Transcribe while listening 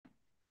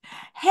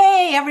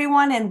Hey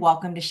everyone, and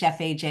welcome to Chef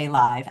AJ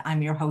Live.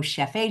 I'm your host,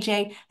 Chef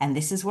AJ, and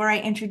this is where I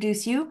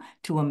introduce you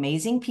to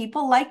amazing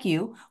people like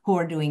you who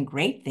are doing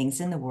great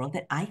things in the world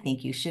that I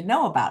think you should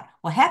know about.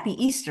 Well,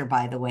 happy Easter,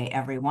 by the way,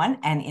 everyone.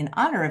 And in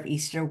honor of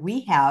Easter,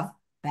 we have,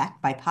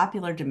 backed by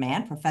popular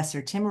demand, Professor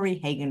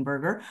Timaree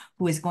Hagenburger,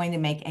 who is going to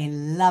make a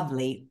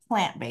lovely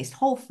plant-based,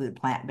 whole food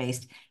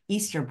plant-based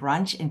Easter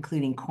brunch,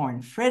 including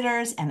corn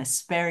fritters and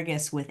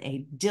asparagus with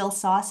a dill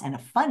sauce and a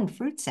fun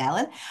fruit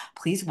salad.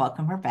 Please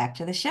welcome her back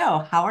to the show.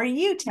 How are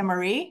you,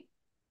 Timaree?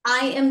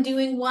 I am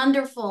doing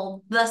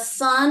wonderful. The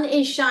sun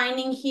is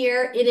shining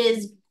here. It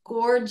is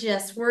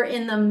gorgeous. We're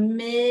in the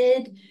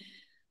mid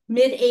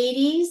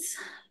 80s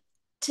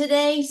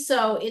today,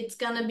 so it's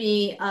going to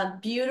be a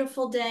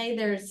beautiful day.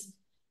 There's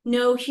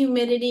no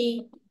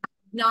humidity,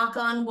 knock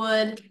on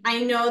wood.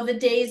 I know the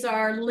days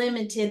are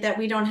limited that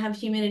we don't have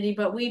humidity,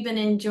 but we've been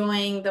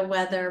enjoying the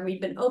weather. We've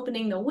been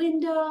opening the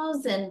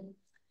windows and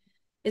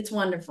it's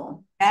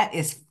wonderful. That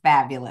is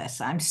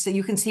fabulous. I'm so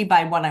you can see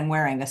by what I'm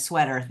wearing a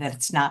sweater that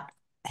it's not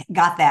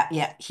got that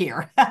yet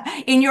here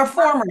in your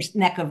former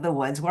neck of the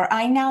woods where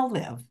I now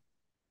live.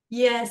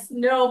 Yes,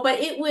 no,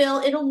 but it will.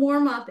 It'll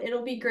warm up.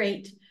 It'll be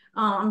great.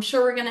 I'm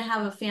sure we're going to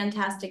have a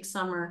fantastic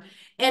summer.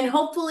 And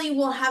hopefully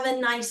we'll have a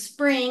nice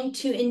spring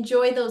to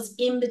enjoy those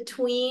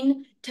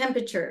in-between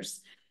temperatures.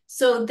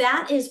 So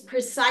that is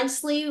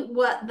precisely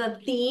what the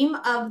theme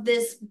of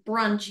this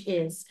brunch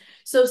is.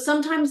 So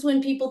sometimes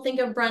when people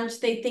think of brunch,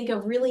 they think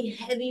of really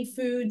heavy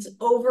foods,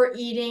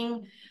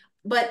 overeating,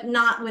 but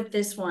not with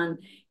this one.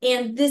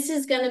 And this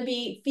is going to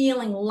be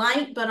feeling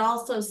light, but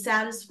also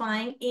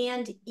satisfying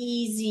and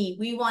easy.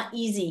 We want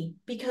easy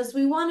because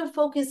we want to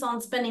focus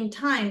on spending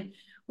time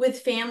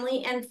with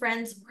family and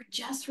friends or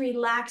just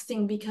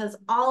relaxing because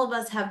all of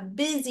us have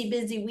busy,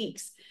 busy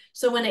weeks.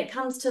 So when it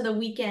comes to the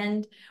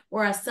weekend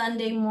or a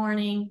Sunday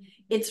morning,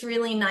 it's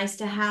really nice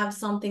to have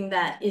something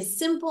that is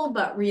simple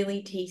but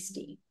really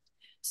tasty.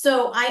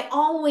 So I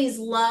always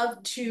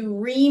love to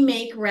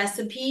remake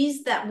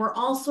recipes that were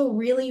also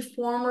really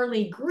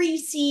formerly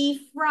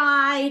greasy,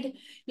 fried,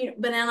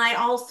 but then I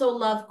also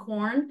love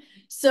corn.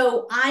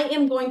 So I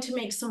am going to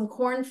make some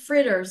corn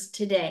fritters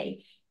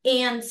today.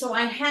 And so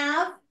I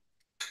have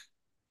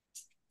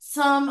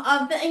some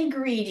of the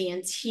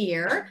ingredients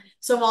here.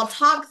 So I'll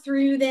talk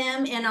through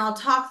them and I'll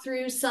talk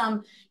through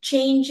some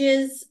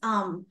changes.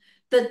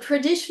 The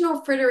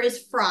traditional fritter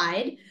is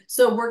fried,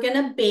 so we're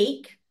gonna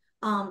bake.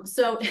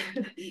 So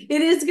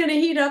it is going to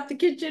heat up the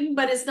kitchen,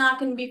 but it's not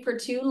going to be for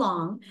too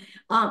long.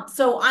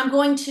 So I'm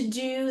going to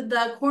do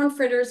the corn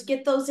fritters,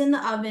 get those in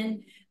the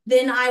oven.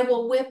 Then I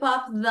will whip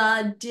up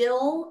the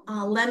dill,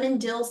 lemon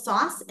dill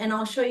sauce, and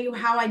I'll show you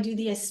how I do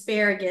the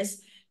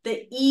asparagus,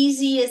 the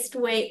easiest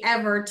way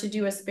ever to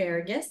do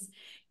asparagus.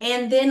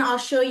 And then I'll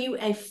show you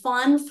a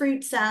fun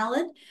fruit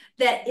salad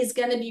that is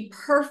going to be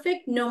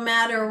perfect no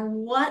matter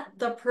what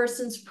the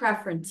person's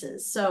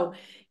preferences. So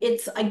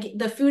it's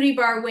the Foodie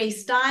Bar Way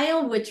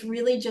style, which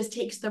really just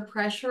takes the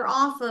pressure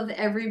off of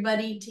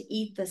everybody to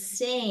eat the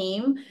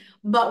same,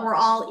 but we're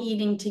all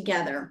eating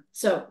together.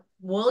 So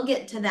we'll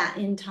get to that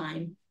in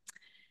time.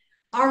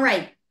 All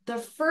right, the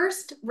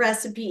first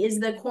recipe is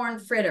the corn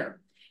fritter.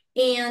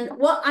 And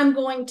what I'm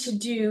going to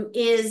do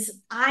is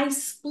I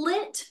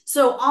split,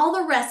 so all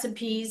the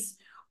recipes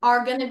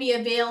are going to be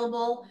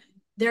available.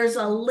 There's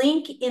a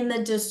link in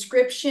the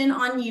description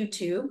on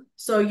YouTube.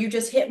 So you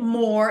just hit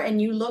more and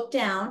you look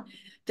down.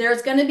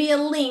 There's going to be a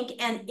link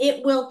and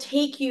it will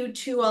take you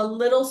to a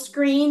little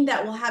screen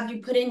that will have you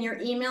put in your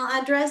email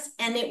address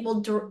and it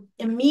will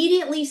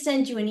immediately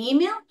send you an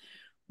email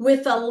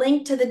with a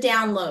link to the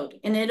download.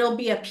 And it'll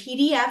be a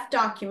PDF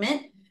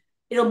document.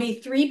 It'll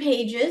be 3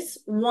 pages,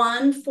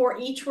 one for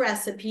each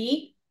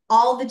recipe,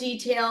 all the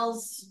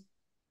details,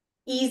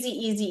 easy,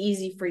 easy,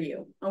 easy for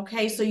you.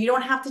 Okay, so you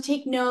don't have to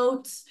take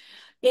notes,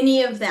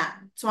 any of that.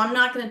 So I'm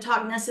not going to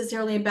talk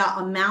necessarily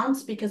about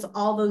amounts because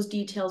all those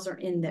details are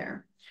in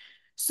there.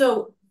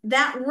 So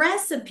that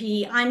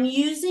recipe, I'm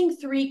using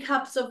 3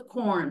 cups of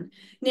corn.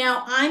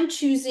 Now I'm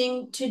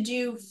choosing to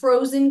do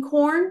frozen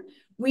corn.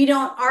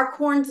 Our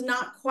corn's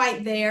not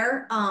quite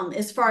there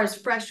as far as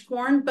fresh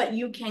corn, but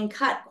you can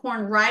cut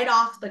corn right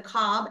off the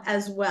cob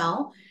as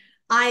well.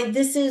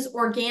 This is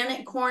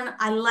organic corn.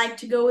 I like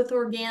to go with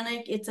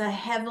organic. It's a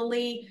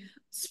heavily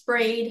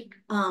sprayed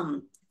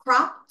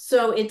crop,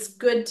 so it's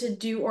good to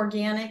do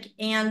organic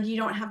and you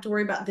don't have to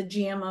worry about the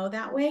GMO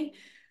that way.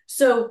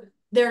 So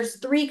there's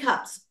 3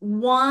 cups,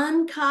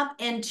 1 cup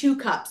and 2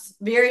 cups.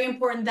 Very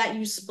important that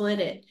you split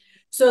it.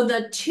 So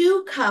the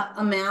 2 cup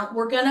amount,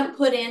 we're going to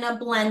put in a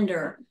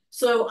blender.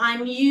 So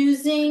I'm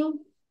using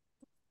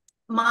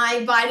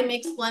my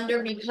Vitamix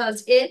blender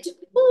because it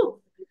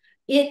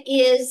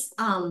is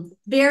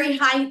very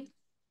high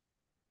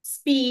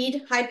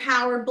speed, high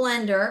power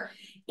blender.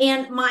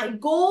 And my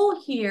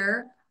goal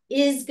here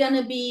is going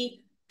to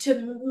be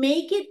to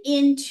make it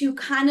into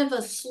kind of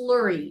a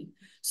slurry.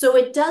 So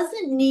it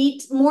doesn't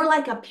need more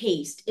like a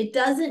paste. It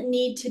doesn't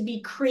need to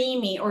be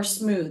creamy or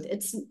smooth.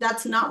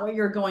 That's not what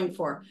you're going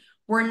for.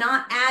 We're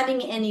not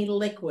adding any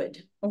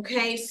liquid.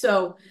 Okay.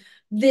 So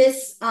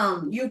this,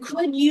 you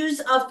could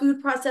use a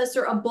food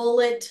processor, a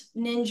Bullet,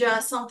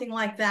 Ninja, something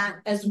like that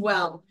as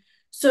well.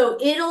 So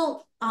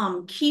it'll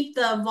keep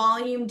the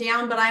volume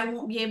down, but I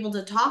won't be able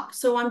to talk.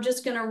 So I'm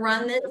just gonna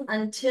run this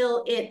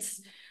until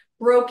it's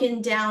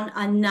broken down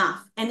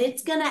enough. And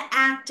it's gonna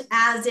act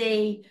as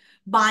a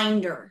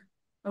binder.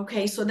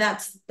 Okay, so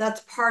that's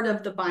part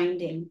of the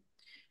binding.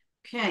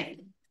 Okay,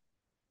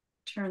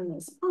 turn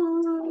this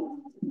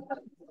on.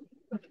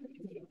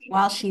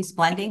 While she's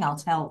blending, I'll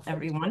tell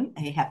everyone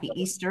a happy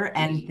Easter.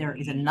 And there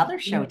is another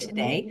show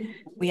today.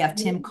 We have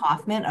Tim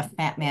Kaufman of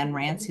Fat Man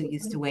Rants, who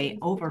used to weigh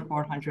over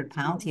 400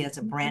 pounds. He has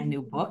a brand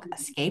new book,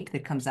 Escape,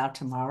 that comes out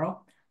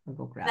tomorrow. We'll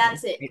go grab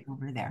That's it it. right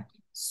over there.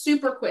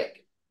 Super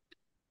quick.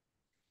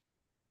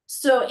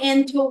 So,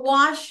 and to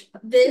wash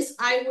this,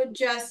 I would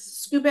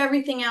just scoop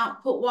everything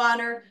out, put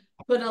water,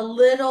 put a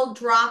little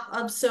drop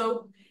of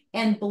soap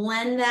and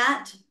blend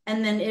that,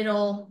 and then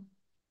it'll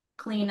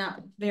clean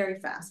up very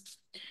fast.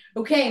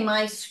 Okay,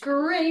 my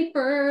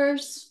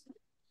scrapers.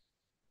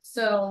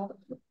 So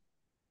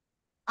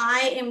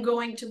I am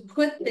going to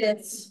put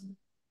this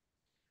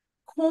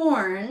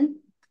corn,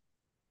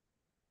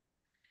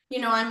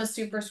 I'm a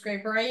super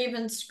scraper. I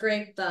even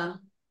scrape the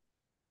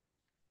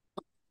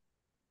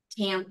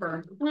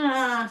tamper.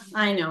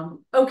 I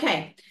know.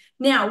 Okay,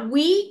 now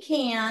we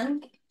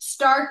can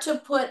start to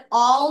put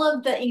all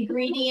of the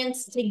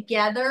ingredients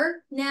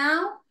together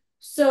now.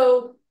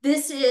 So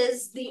this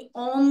is the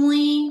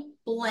only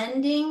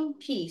blending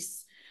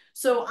piece.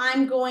 So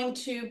I'm going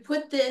to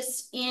put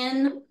this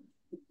in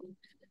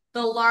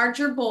the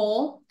larger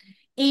bowl.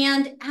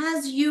 And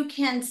as you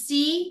can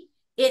see,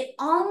 it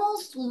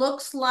almost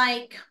looks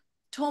like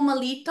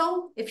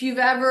tomalito. If you've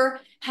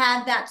ever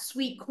had that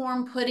sweet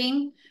corn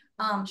pudding,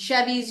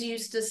 Chevy's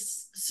used to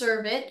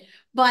serve it,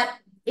 but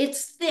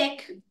it's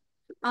thick.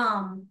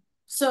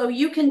 So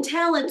you can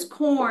tell it's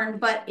corn,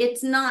 but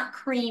it's not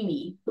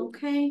creamy,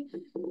 okay?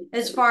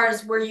 As far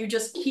as where you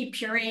just keep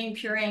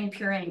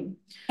pureeing.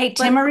 Hey,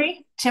 But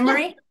Timaree, yeah,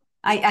 Timaree,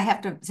 I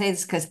have to say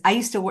this because I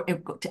used to work,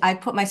 I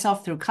put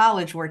myself through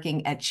college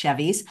working at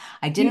Chevy's.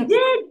 I you didn't,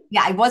 did.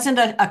 yeah, I wasn't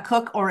a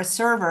cook or a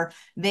server.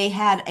 They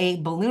had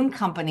a balloon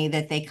company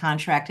that they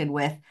contracted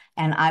with,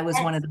 and I was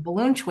one of the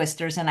balloon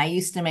twisters. And I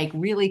used to make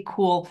really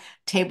cool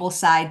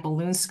tableside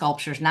balloon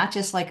sculptures, not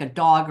just like a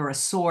dog or a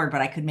sword,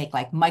 but I could make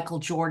like Michael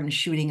Jordan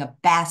shooting a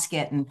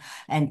basket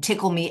and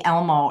Tickle Me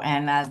Elmo.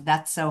 And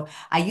that's so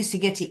I used to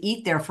get to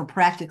eat there for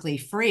practically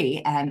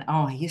free. And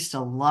oh, I used to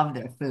love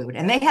their food.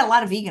 And they had a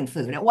lot of vegan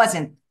food. It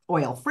wasn't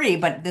oil free,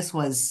 but Yeah. this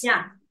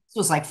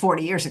was like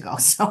 40 years ago.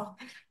 So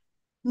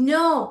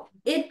No,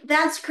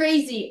 that's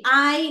crazy.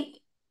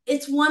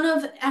 It's one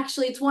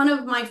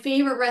of my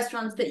favorite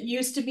restaurants that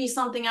used to be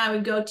something I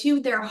would go to.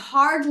 They're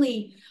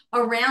hardly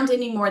around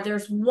anymore.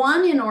 There's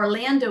one in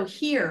Orlando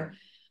here,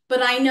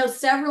 but I know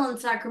several in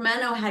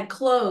Sacramento had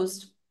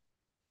closed.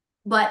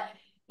 But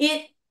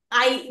it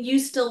I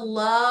used to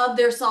love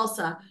their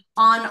salsa.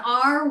 On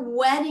our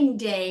wedding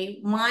day,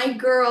 my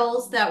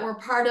girls that were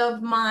part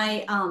of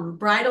my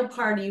bridal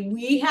party,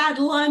 we had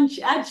lunch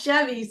at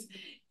Chevy's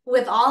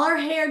with all our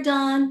hair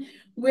done,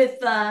 with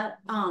the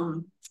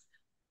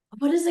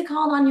what is it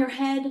called on your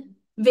head?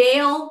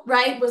 Veil,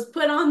 right? Was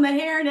put on the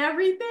hair and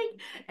everything.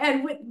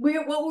 And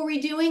what were we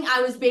doing?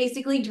 I was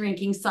basically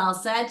drinking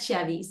salsa at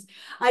Chevy's.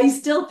 I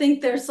still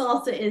think their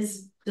salsa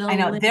is I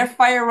know delicious. their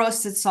fire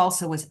roasted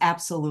salsa was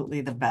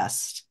absolutely the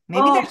best.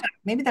 Oh,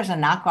 Maybe there's a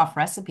knockoff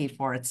recipe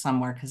for it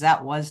somewhere because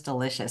that was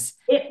delicious.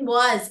 it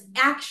was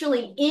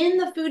actually in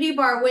the foodie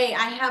bar way.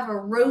 I have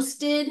a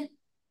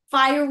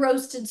fire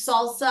roasted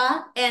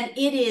salsa, and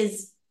it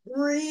is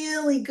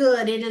really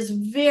good. It is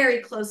very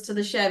close to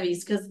the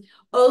Chevy's because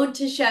ode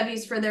to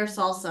Chevy's for their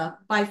salsa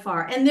by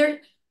far. And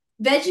their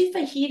veggie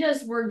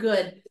fajitas were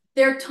good.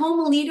 Their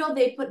tomalito,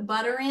 they put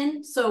butter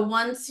in. So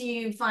once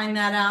you find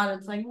that out,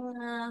 it's like,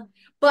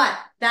 but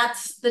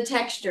that's the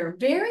texture.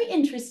 Very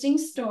interesting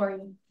story.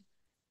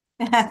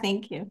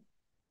 Thank you.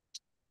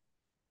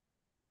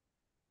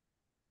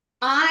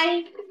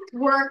 I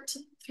worked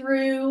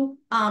through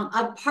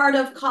a part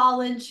of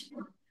college.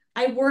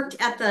 I worked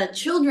at the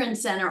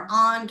Children's Center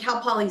on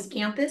Cal Poly's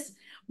campus.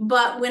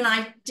 But when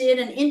I did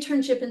an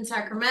internship in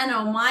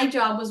Sacramento, my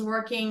job was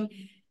working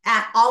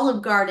at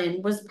Olive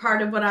Garden, was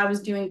part of what I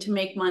was doing to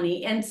make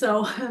money. And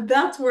so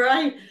that's where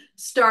I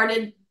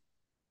started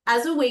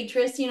as a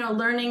waitress,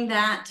 learning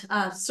that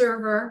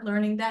server,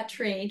 learning that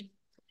trade.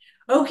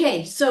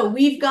 Okay, so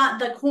we've got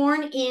the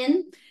corn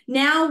in.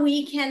 Now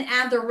we can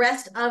add the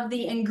rest of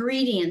the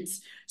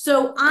ingredients.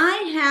 So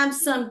I have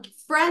some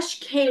fresh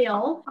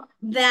kale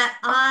that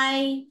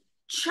I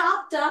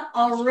chopped up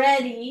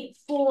already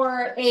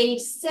for a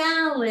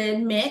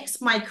salad mix,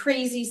 my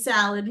crazy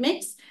salad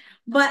mix.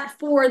 But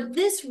for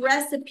this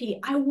recipe,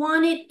 I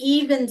want it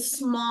even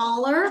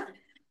smaller.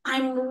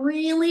 I'm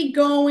really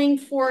going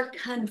for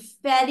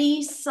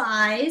confetti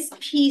size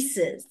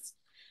pieces.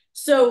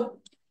 So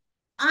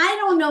I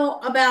don't know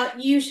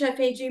about you, Chef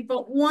AJ,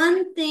 but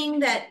one thing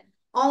that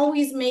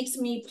always makes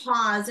me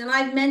pause, and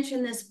I've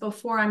mentioned this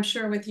before, I'm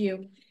sure with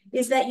you,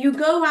 is that you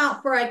go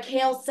out for a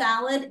kale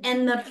salad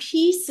and the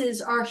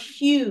pieces are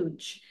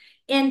huge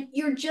and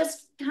you're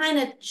just kind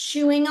of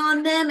chewing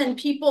on them and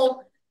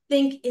people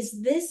think,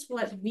 is this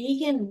what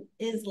vegan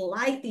is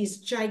like? These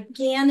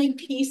gigantic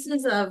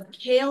pieces of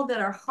kale that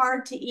are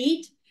hard to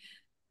eat?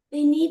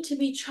 They need to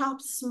be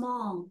chopped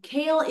small.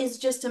 Kale is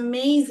just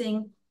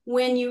amazing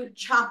when you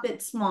chop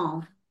it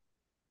small.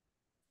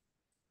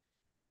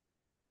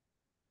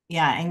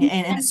 Yeah,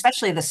 and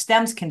especially the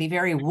stems can be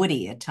very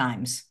woody at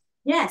times.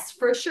 Yes,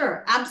 for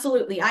sure.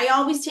 Absolutely. I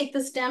always take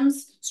the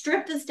stems,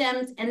 strip the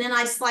stems, and then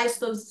I slice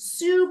those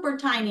super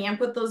tiny and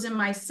put those in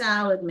my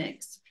salad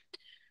mix.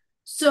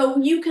 So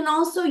you can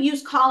also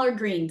use collard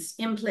greens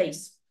in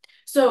place.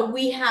 So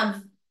we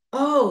have,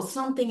 oh,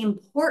 something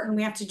important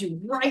we have to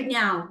do right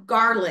now,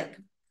 garlic.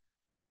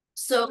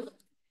 So if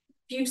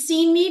you've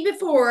seen me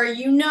before,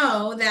 you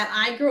know that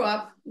I grew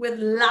up with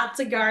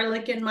lots of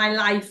garlic in my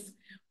life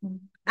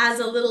as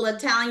a little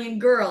Italian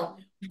girl.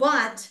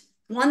 But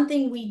one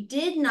thing we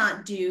did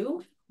not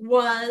do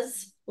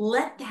was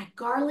let that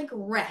garlic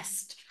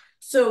rest.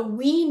 So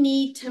we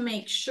need to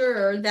make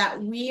sure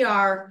that we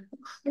are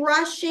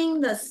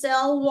crushing the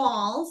cell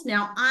walls.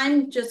 Now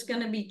I'm just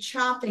going to be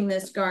chopping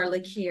this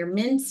garlic here,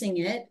 mincing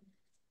it,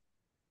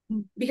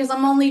 because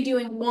I'm only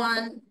doing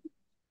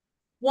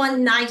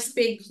one nice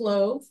big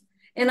clove.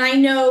 And I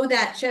know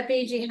that Chef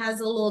AJ has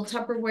a little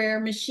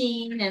Tupperware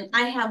machine, and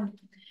I have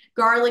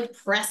garlic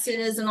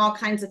presses and all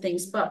kinds of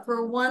things, but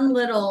for one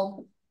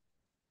little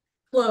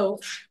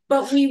clove,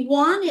 but we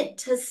want it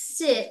to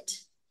sit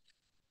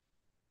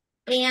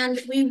and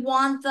we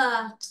want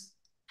the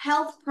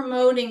health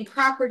promoting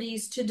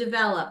properties to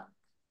develop.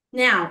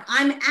 Now,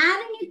 I'm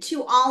adding it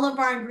to all of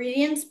our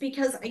ingredients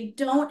because I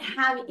don't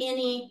have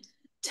any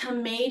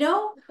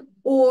tomato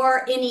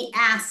or any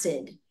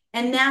acid,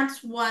 and that's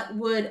what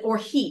would, or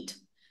heat.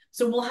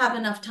 So we'll have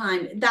enough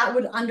time. That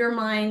would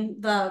undermine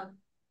the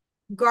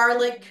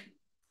garlic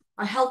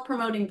health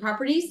promoting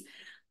properties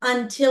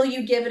until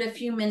you give it a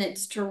few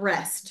minutes to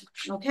rest.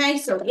 Okay,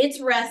 so it's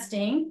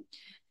resting.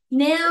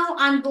 Now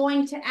I'm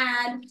going to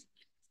add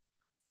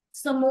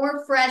some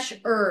more fresh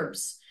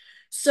herbs.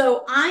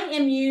 So I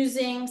am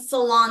using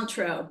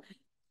cilantro.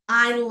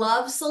 I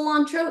love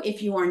cilantro.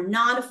 If you are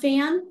not a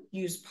fan,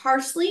 use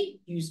parsley,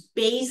 use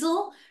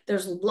basil.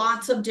 There's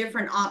lots of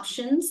different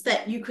options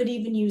that you could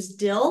even use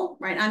dill,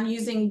 right? I'm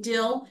using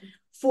dill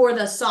for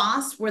the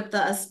sauce with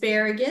the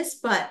asparagus,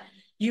 but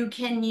you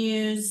can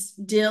use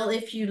dill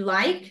if you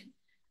like.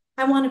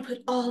 I want to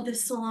put all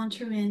this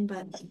cilantro in,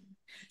 but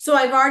so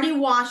I've already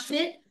washed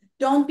it.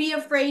 Don't be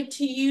afraid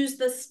to use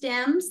the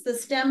stems. The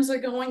stems are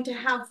going to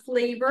have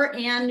flavor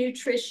and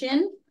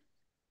nutrition.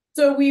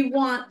 So we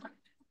want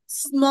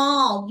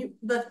small.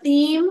 The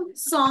theme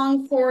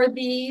song for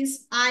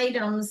these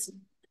items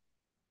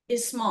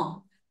is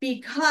small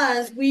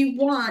because we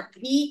want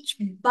each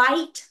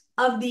bite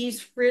of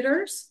these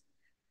fritters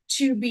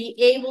to be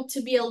able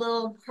to be a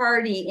little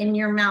party in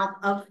your mouth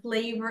of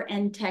flavor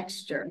and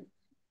texture.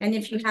 And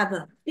if you have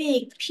a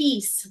big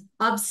piece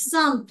of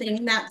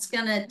something, that's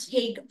gonna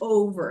take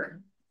over.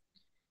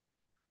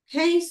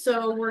 Okay,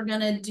 so we're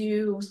gonna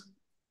do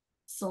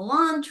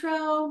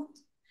cilantro.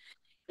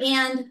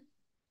 And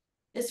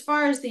as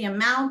far as the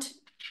amount,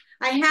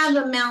 I have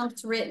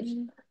amounts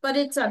written, but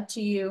it's up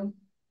to you.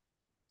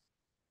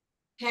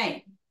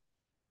 Okay,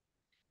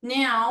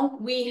 now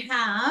we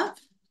have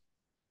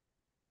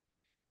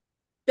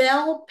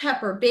bell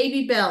pepper,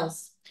 baby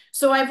bells.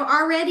 So I've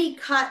already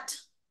cut,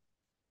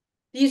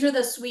 these are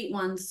the sweet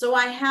ones. So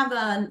I have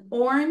an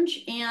orange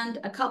and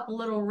a couple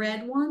little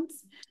red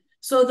ones.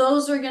 So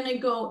those are gonna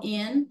go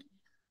in.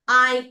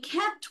 I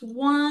kept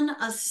one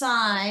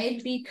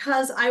aside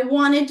because I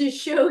wanted to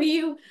show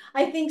you.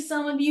 I think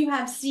some of you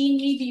have seen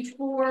me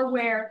before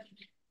where,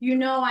 you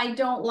know, I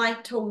don't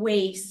like to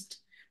waste.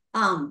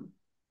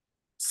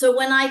 So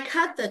when I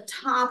cut the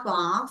top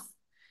off,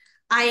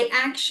 I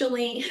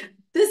actually,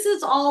 this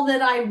is all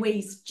that I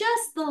waste,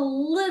 just the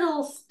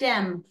little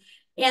stem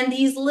and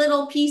these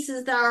little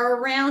pieces that are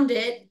around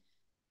it.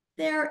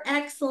 They're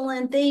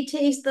excellent. They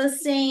taste the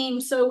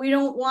same. So we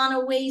don't want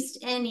to waste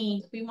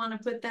any. We want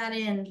to put that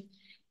in.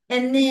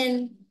 And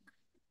then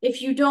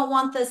if you don't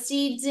want the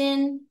seeds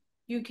in,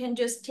 you can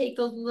just take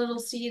those little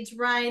seeds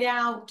right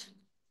out.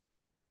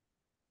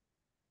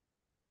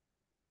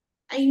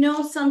 I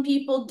know some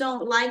people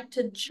don't like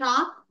to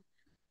chop.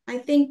 I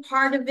think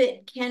part of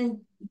it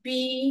can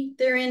be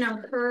they're in a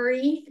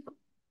hurry,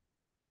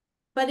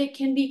 but it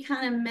can be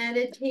kind of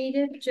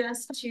meditative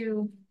just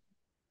to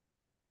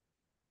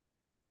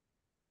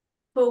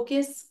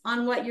focus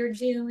on what you're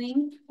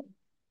doing.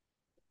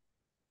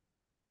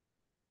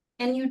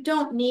 And you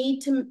don't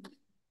need to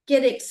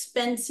get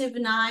expensive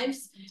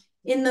knives.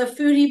 In the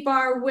Foodie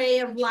Bar Way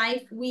of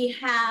Life, we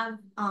have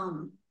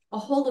a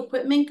whole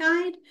equipment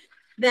guide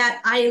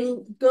that I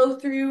go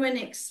through and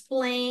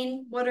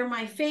explain what are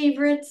my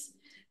favorites.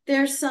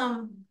 There's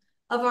some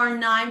of our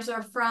knives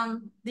are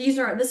from,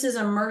 this is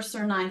a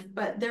Mercer knife,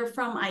 but they're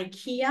from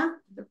IKEA.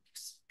 They're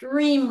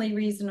extremely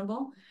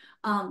reasonable.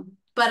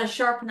 But a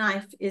sharp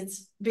knife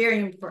is very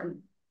important.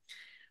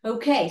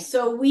 Okay,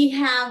 so we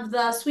have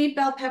the sweet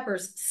bell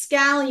peppers,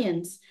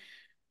 scallions.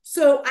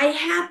 So I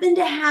happen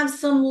to have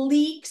some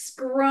leeks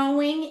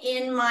growing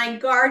in my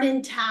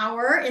garden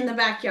tower in the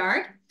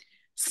backyard.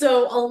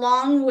 So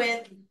along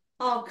with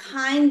all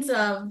kinds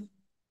of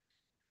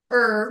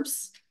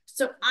herbs.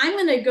 So I'm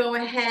going to go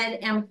ahead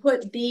and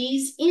put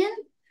these in.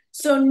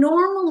 So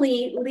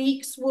normally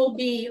leeks will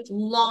be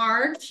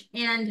large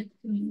and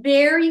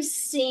very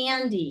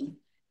sandy,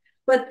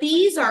 but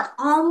these are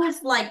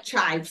almost like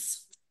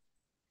chives.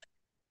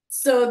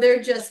 So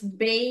they're just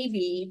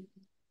baby.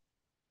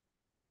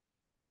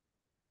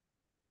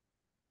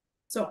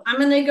 So I'm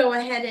going to go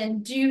ahead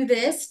and do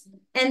this.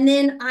 And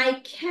then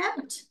I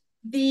kept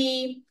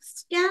the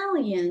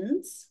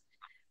scallions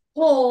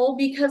whole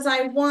because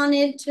I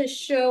wanted to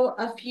show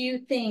a few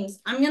things.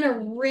 I'm going to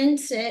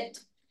rinse it.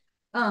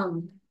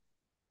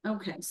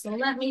 Okay, so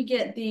let me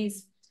get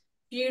these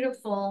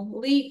beautiful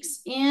leeks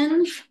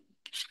in.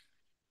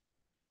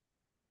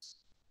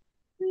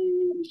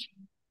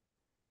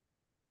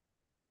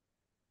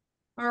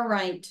 All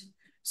right.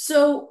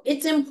 So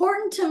it's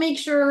important to make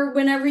sure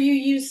whenever you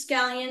use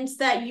scallions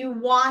that you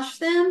wash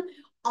them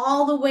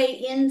all the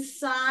way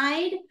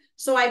inside.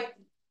 So I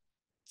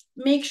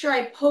make sure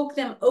I poke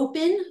them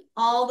open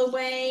all the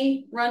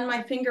way, run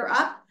my finger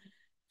up,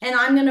 and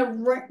I'm going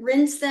to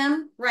rinse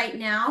them right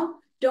now.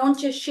 Don't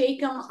just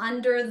shake them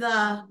under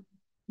the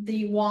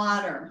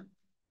water.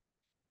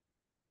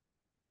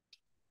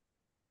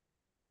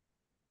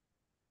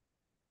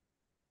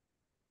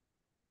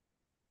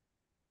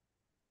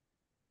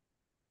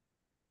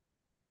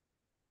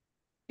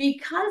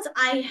 Because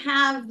I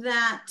have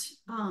that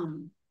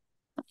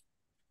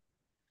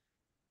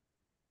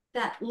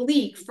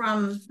leek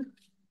from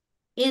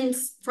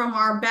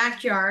our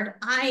backyard,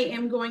 I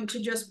am going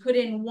to just put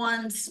in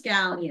one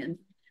scallion.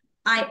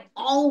 I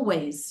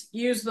always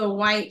use the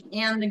white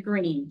and the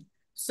green.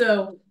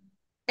 So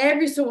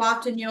every so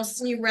often you'll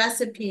see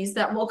recipes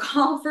that will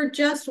call for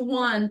just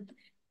one,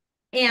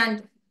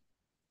 and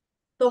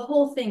the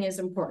whole thing is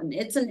important.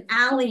 It's an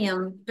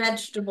allium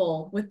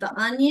vegetable with the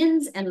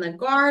onions and the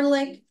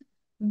garlic,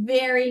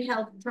 very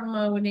health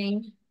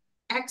promoting,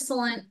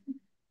 excellent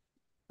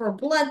for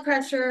blood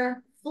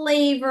pressure,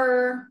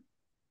 flavor.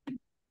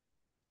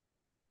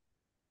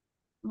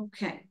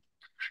 Okay,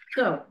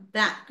 so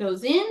that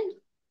goes in.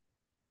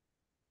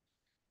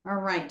 All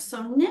right,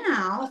 so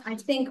now I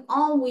think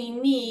all we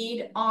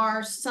need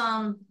are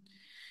some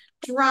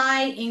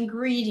dry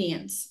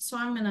ingredients. So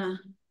I'm gonna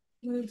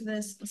move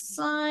this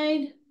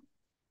aside,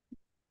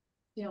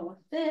 deal with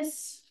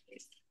this.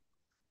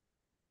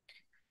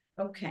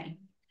 Okay,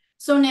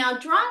 so now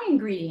dry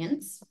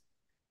ingredients,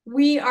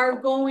 we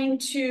are going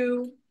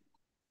to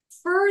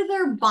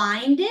further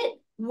bind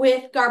it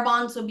with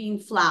garbanzo bean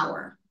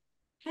flour.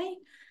 Okay,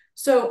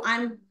 so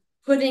I'm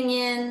putting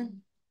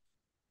in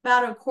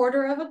about a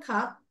quarter of a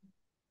cup,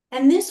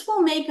 and this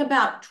will make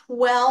about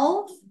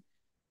 12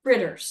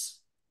 fritters,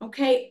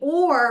 okay,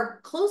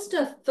 or close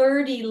to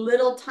 30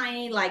 little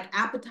tiny, like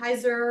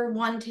appetizer,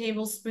 1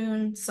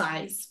 tablespoon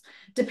size,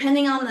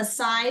 depending on the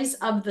size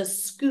of the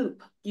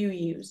scoop you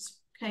use.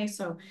 Okay,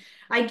 so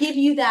I give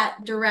you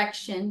that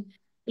direction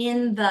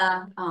in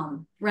the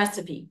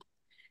recipe.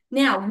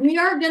 Now we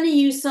are going to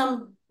use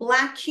some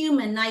black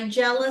cumin,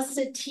 Nigella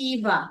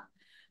sativa.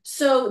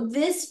 So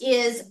this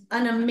is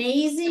an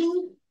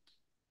amazing,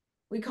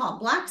 we call it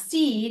black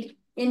seed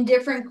in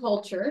different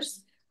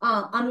cultures.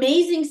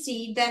 Amazing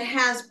seed that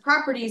has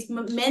properties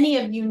many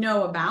of you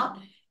know about,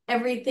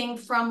 everything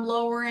from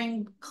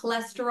lowering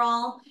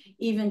cholesterol,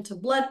 even to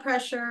blood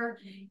pressure,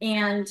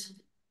 and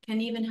can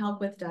even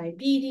help with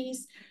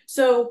diabetes.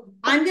 So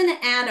I'm going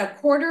to add a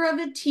quarter of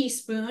a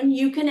teaspoon.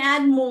 You can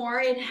add more.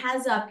 It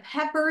has a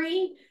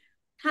peppery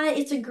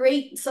it's a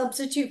great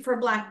substitute for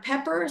black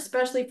pepper,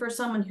 especially for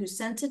someone who's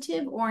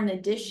sensitive, or in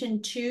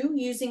addition to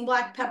using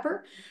black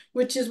pepper,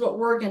 which is what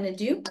we're going to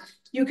do.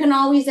 You can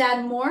always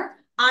add more.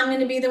 I'm going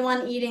to be the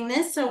one eating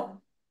this,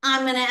 so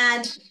I'm going to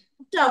add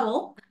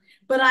double,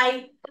 but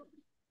I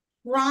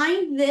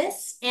grind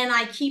this and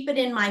I keep it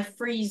in my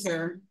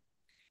freezer.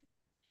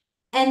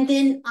 And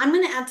then I'm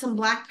going to add some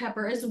black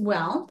pepper as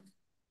well.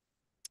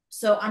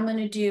 So I'm going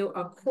to do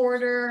a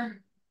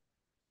quarter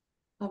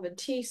of a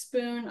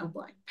teaspoon of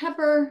black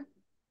pepper.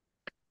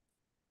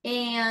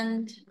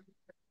 And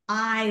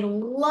I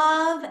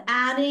love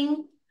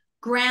adding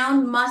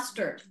ground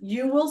mustard.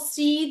 You will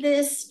see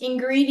this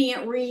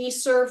ingredient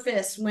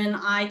resurface when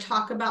I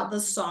talk about the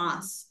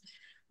sauce.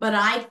 But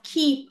I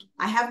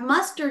have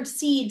mustard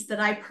seeds that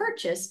I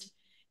purchased,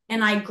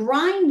 and I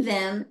grind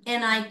them,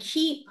 and I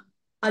keep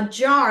a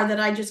jar that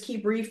I just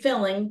keep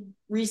refilling,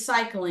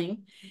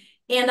 recycling,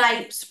 and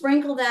I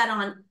sprinkle that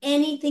on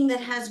anything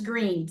that has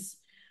greens,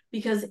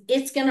 because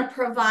it's going to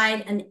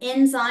provide an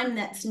enzyme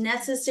that's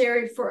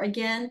necessary for,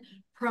 again,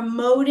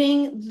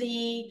 promoting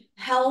the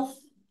health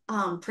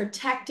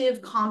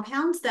protective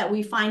compounds that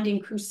we find in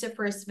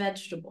cruciferous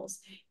vegetables,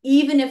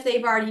 even if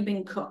they've already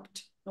been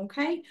cooked.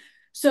 Okay,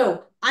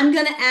 so I'm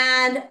going to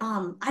add,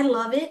 I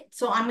love it,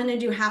 so I'm going to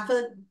do half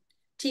a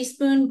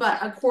teaspoon, but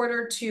a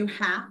quarter to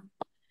half.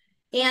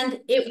 and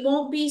it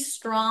won't be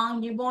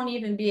strong. You won't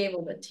even be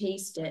able to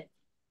taste it.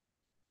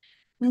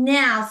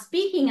 Now,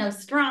 speaking of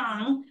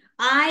strong,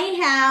 I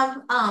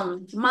have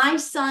my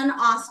son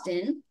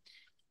Austin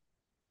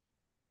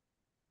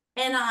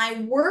and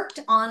I worked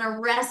on a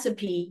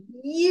recipe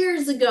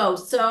years ago.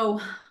 So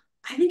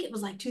I think it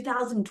was like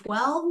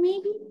 2012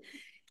 maybe.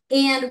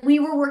 And we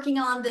were working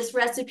on this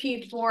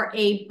recipe for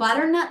a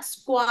butternut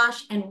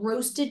squash and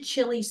roasted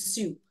chili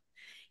soup.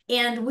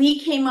 And we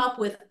came up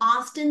with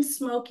Austin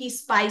Smoky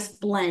Spice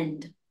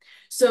Blend.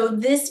 So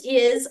this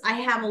is, I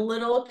have a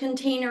little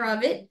container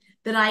of it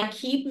that I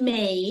keep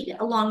made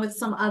along with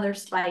some other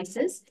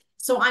spices.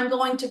 So I'm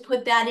going to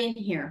put that in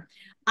here.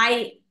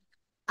 A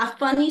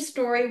funny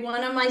story,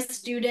 one of my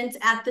students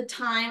at the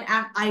time,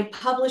 I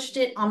published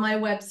it on my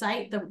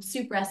website, the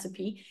soup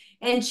recipe,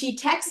 and she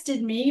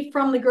texted me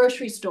from the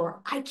grocery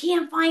store. I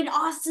can't find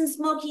Austin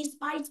Smoky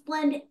Spice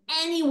Blend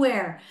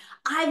anywhere.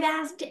 I've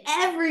asked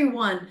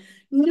everyone.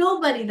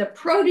 Nobody, the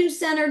produce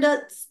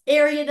center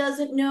area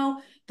doesn't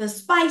know. The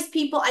spice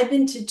people, I've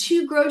been to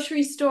 2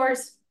 grocery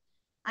stores.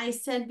 I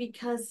said,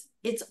 because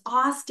it's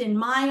Austin,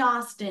 my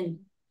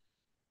Austin.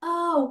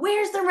 Oh,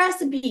 where's the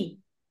recipe?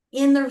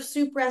 In the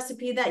soup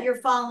recipe that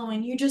you're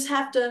following. You just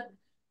have to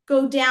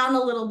go down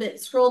a little bit,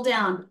 scroll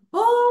down.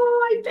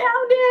 Oh, I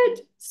found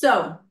it.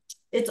 So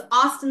it's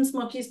Austin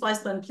Smoky Spice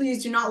Blend.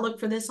 Please do not look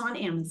for this on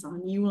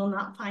Amazon. You will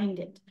not find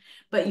it,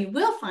 but you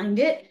will find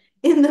it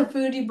in the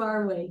Foodie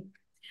Bar way.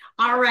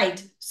 All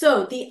right,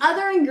 so the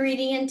other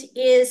ingredient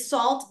is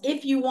salt.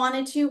 If you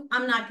wanted to,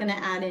 I'm not gonna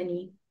add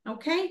any,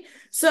 okay?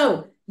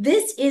 So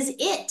this is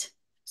it.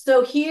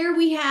 So here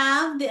we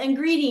have the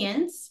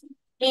ingredients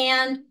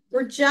and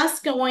we're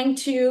just going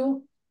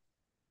to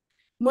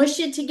mush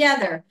it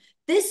together.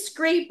 This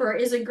scraper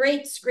is a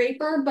great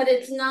scraper, but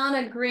it's not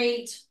a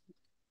great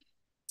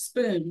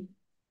spoon.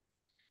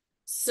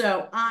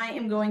 So I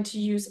am going to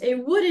use a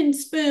wooden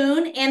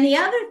spoon. And the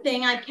other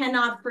thing I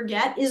cannot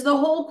forget is the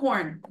whole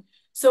corn.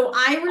 So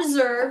I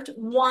reserved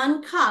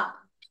 1 cup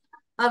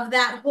of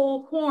that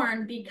whole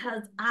corn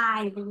because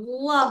I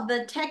love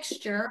the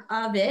texture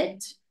of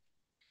it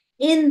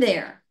in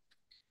there.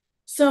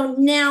 So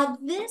now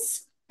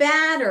this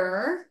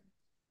batter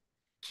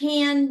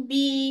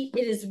it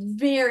is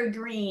very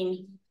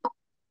green.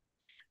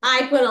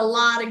 I put a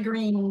lot of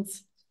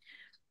greens.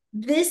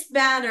 This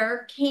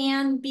batter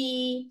can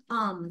be,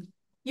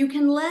 you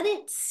can let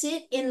it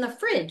sit in the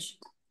fridge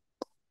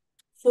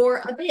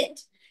for a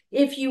bit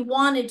if you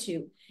wanted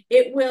to.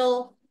 It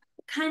will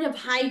kind of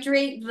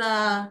hydrate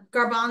the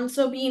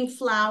garbanzo bean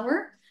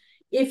flour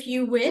if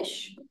you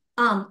wish,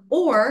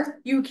 or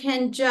you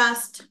can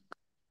just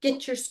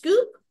get your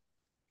scoop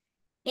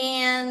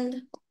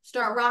and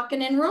start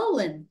rocking and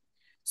rolling.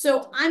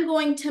 So I'm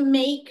going to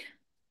make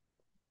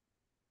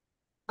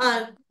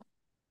a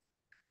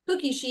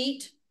cookie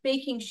sheet,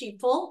 baking sheet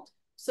full.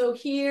 So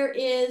here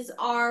is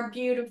our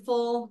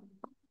beautiful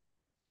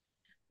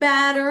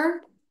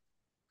batter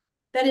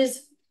that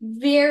is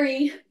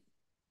very,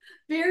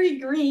 very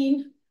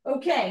green.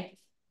 Okay.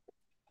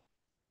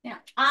 Now,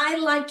 I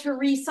like to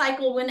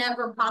recycle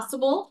whenever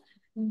possible.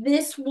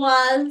 This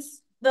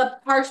was the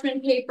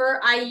parchment paper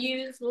I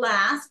used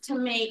last to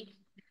make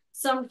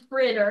some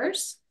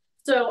fritters.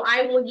 So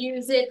I will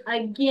use it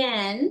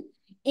again.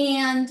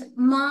 And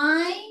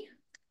my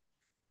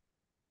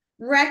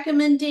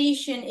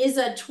recommendation is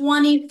a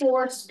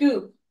 24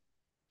 scoop.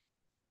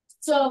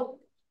 So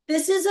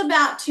this is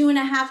about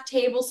 2.5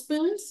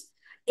 tablespoons.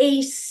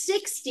 A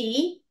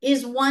 60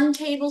 is 1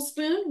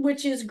 tablespoon,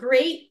 which is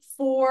great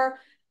for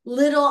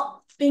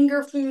little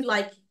finger food,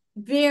 like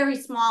very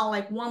small,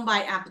 like 1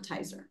 bite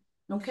appetizer.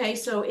 Okay,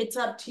 so it's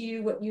up to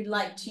you what you'd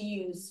like to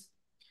use.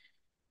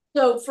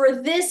 So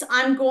for this,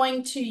 I'm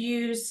going to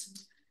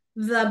use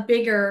the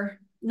bigger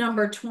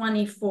number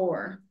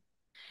 24.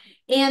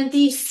 And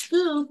these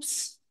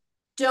scoops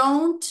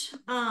don't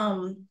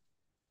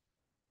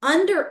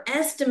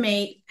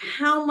underestimate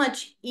how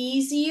much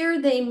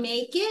easier they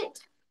make it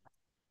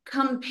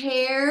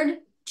compared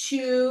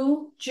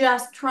to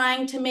just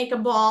trying to make a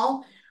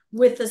ball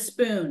with a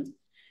spoon.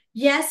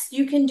 Yes,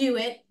 you can do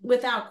it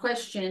without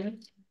question,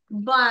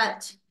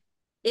 but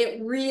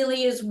it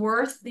really is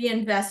worth the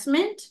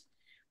investment.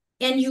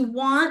 And you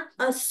want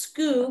a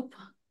scoop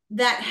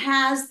that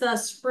has the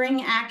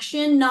spring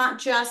action, not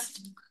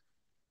just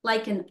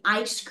like an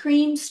ice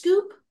cream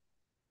scoop.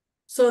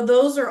 So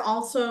those are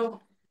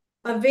also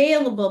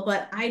available,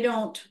 but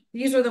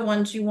these are the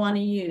ones you want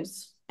to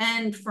use.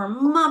 And for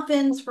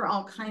muffins, for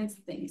all kinds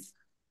of things.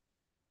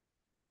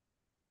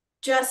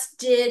 Just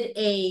did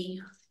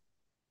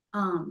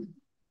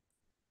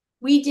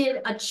we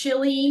did a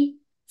chili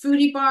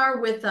foodie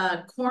bar with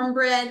a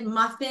cornbread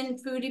muffin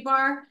foodie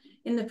bar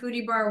in the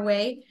foodie bar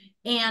way.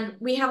 And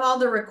we have all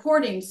the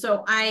recordings.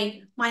 So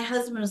my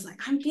husband was like,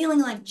 I'm feeling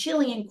like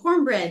chili and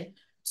cornbread.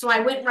 So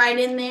I went right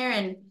in there,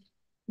 and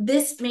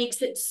this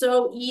makes it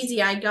so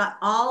easy. I got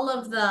all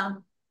of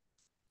the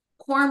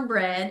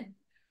cornbread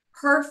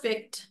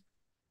perfect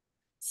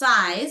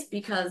size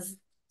because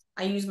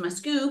I used my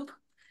scoop,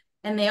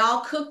 and they all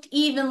cooked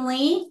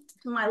evenly.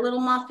 my little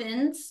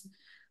muffins.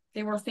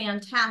 They were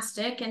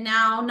fantastic. And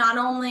now not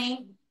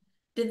only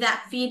did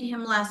that feed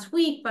him last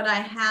week, but I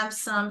have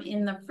some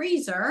in the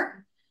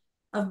freezer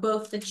of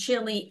both the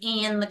chili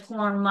and the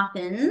corn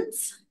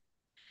muffins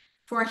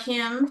for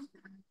him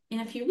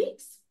in a few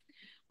weeks.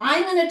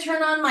 I'm going to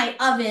turn on my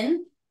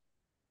oven.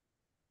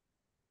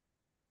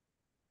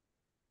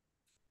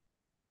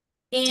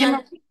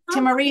 And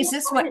Timaree, is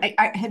this what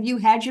have you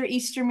had your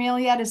Easter meal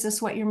yet? Is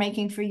this what you're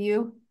making for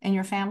you and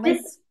your family?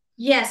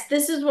 Yes,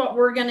 this is what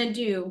we're going to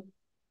do.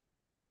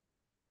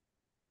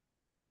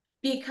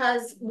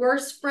 Because we're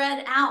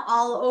spread out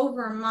all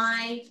over.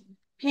 My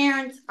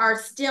parents are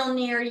still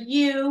near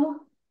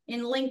you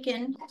in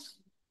Lincoln.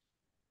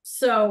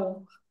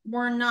 So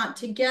we're not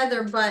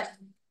together, but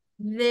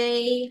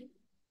they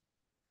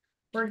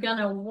were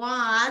gonna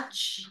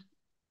watch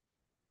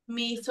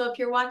me. So if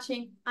you're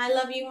watching, I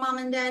love you, Mom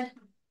and Dad.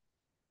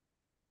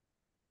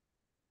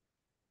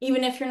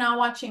 Even if you're not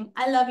watching,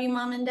 I love you,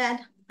 Mom and Dad.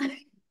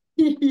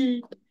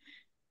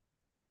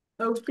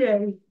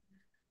 Okay.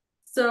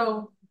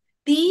 So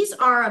these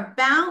are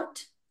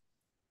about,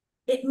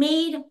 I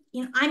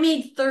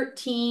made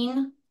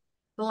 13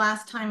 the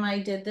last time I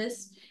did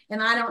this.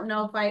 And I don't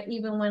know if I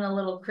even went a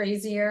little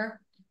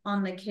crazier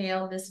on the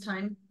kale this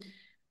time,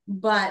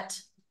 but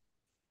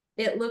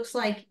it looks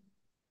like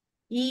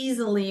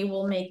easily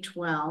we'll make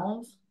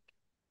 12.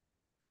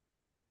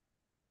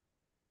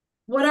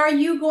 What are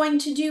you going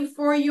to do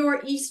for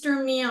your Easter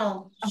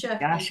meal, Chef?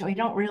 Gosh, we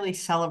don't really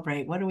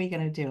celebrate. What are we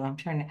going to do? I'm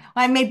trying to. Well,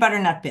 I made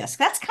butternut bisque.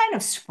 That's kind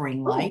of Oh,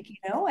 spring-like, you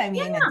know. I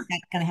mean, yeah,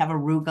 it's going to have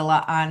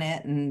arugula on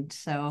it, and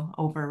so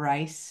over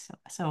rice.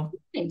 So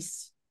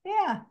nice.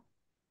 yeah,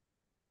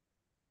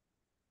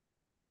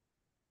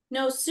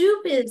 No,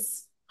 soup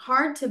is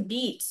hard to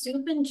beat.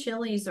 Soup and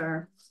chilies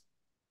are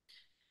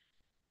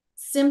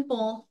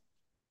simple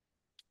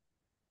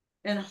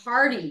and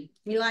hearty.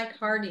 We like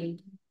hearty.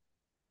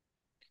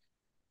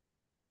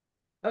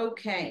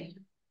 Okay.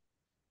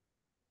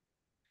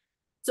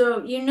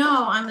 So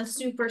I'm a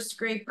super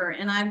scraper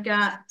and I've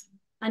got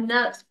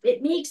enough.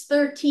 It makes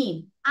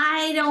 13.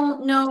 I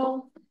don't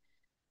know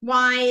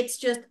why it's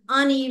just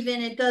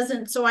uneven. It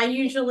doesn't. So I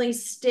usually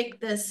stick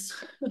this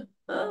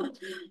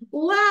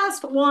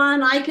last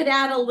one. I could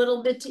add a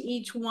little bit to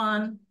each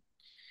one.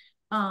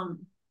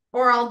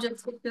 Or I'll just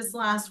stick this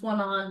last one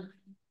on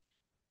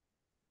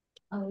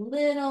a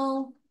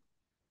little.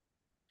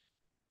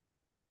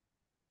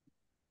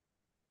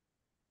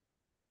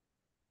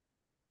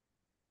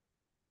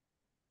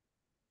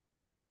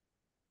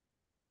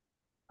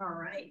 All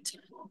right.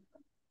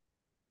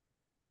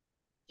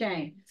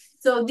 Okay.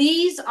 So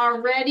these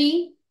are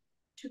ready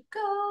to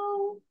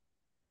go.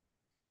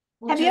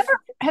 We'll just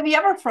have you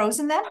ever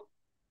frozen them?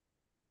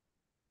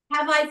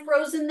 Have I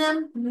frozen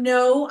them?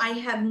 No, I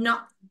have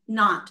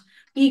not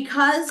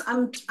because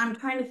I'm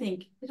trying to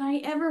think. Did I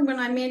ever when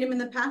I made them in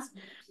the past?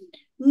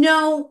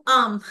 No,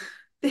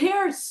 they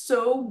are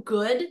so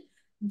good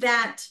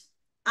that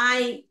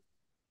I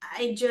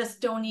I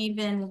just don't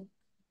even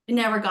I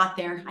never got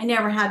there. I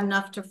never had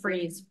enough to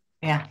freeze.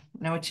 Yeah,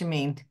 I know what you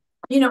mean.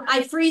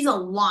 I freeze a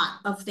lot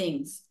of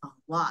things, a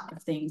lot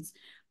of things.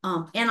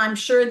 And I'm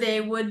sure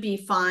they would be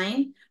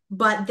fine,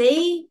 but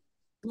they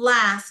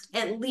last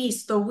at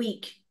least a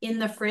week in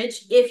the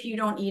fridge if you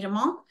don't eat them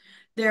all.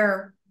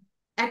 They're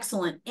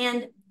excellent.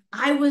 And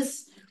I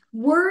was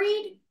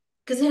worried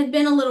because it had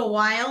been a little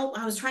while.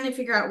 I was trying to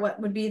figure out what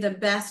would be the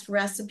best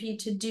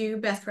recipes to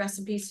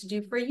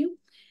do for you.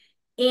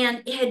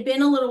 And it had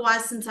been a little while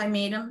since I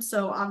made them.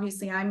 So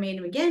obviously I made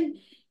them again.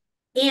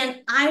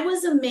 And I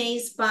was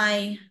amazed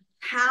by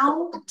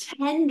how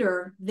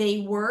tender they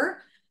were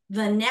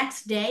the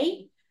next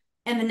day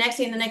and the next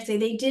day and the next day.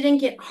 They didn't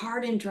get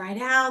hard and dried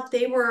out.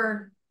 They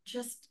were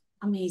just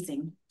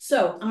amazing.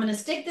 So I'm going to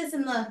stick this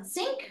in the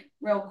sink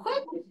real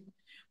quick,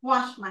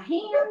 wash my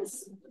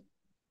hands.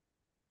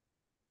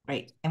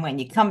 Great. And when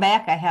you come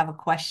back, I have a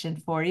question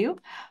for you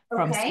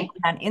from Okay.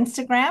 someone on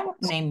Instagram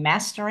named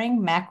Mastering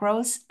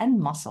Macros and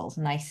Muscles.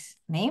 Nice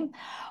name.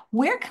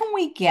 Where can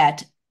we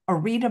get or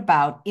read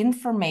about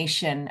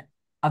information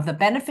of the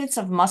benefits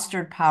of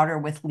mustard powder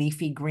with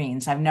leafy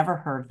greens? I've never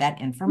heard that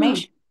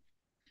information.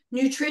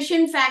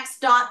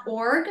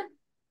 Nutritionfacts.org.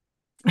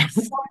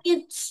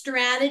 Second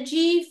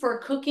strategy for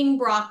cooking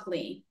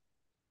broccoli.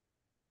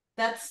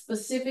 That's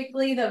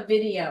specifically the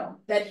video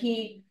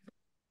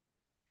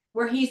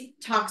where he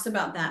talks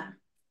about that.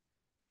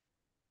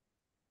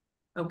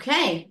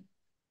 Okay.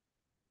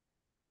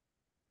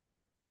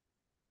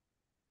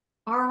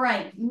 All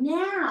right.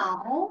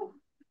 Now,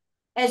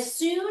 as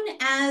soon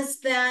as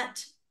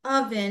that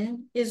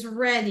oven is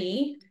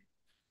ready,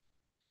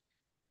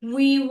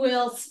 we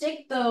will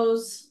stick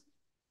those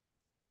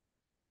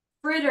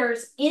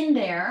fritters in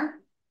there.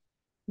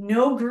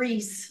 No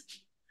grease.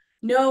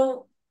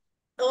 No,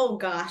 oh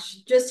gosh,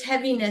 just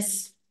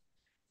heaviness.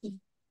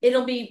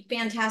 It'll be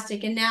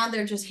fantastic. And now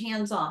they're just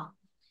hands off.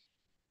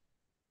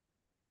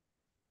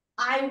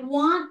 I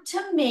want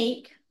to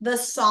make the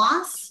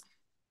sauce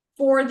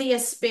for the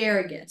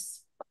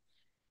asparagus.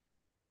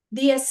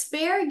 The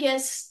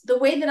asparagus, the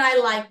way that I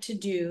like to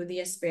do the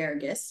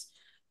asparagus,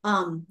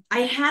 I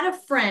had a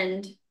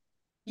friend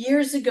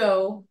years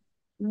ago.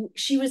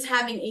 She was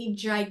having a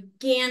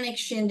gigantic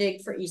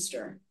shindig for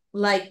Easter.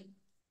 Like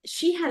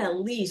she had at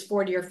least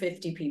 40 or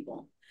 50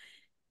 people.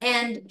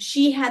 And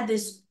she had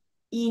this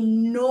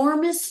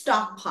enormous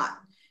stock pot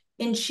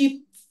and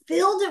she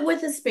filled it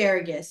with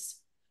asparagus,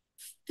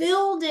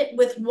 filled it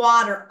with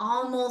water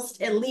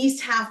almost at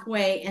least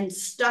halfway, and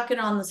stuck it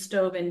on the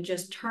stove and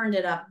just turned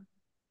it up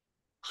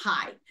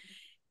high.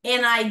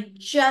 And I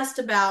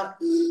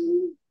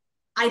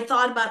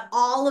thought about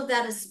all of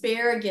that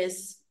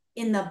asparagus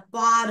in the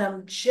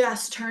bottom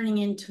just turning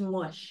into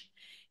mush.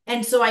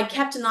 And so I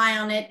kept an eye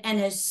on it.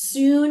 And as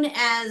soon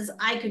as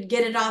I could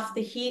get it off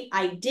the heat,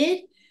 I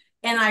did.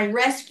 And I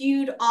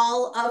rescued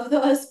all of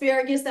the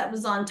asparagus that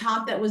was on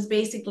top that was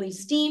basically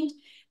steamed.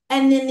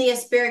 And then the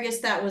asparagus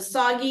that was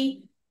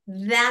soggy,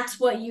 that's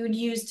what you would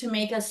use to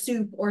make a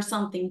soup or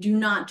something. Do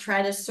not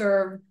try to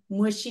serve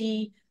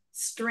mushy,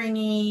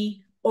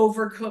 stringy,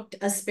 overcooked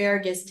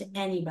asparagus to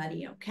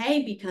anybody,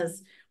 okay?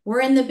 Because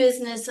we're in the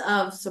business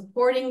of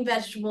supporting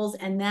vegetables,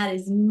 and that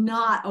is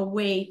not a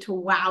way to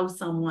wow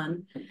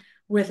someone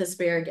with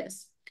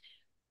asparagus.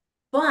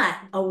 But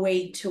a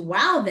way to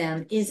wow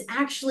them is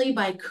actually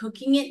by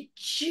cooking it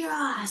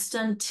just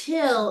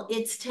until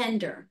it's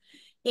tender.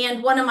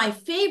 And one of my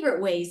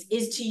favorite ways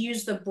is to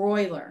use the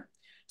broiler.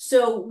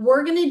 So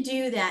we're going to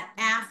do that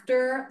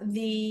after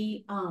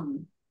the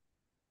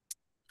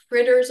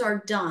fritters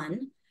are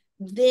done.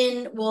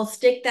 Then we'll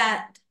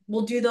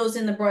do those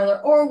in the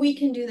broiler, or we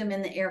can do them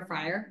in the air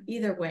fryer,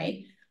 either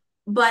way.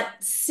 But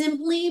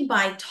simply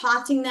by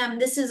tossing them,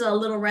 this is a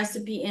little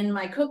recipe in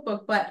my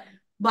cookbook, but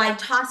by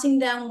tossing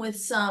them with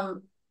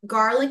some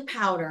garlic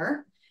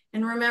powder,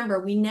 and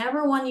remember, we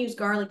never want to use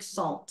garlic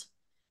salt.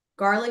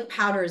 Garlic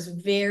powder is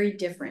very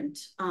different.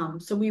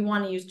 So we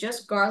want to use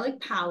just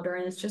garlic powder,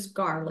 and it's just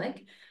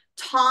garlic.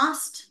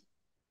 Tossed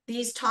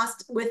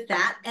with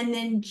that, and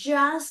then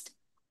just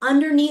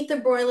underneath the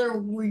broiler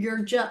where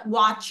you're just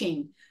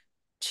watching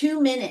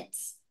 2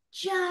 minutes,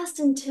 just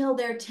until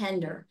they're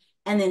tender,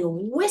 and then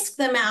whisk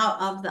them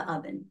out of the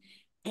oven.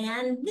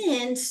 And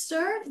then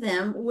serve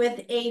them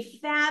with a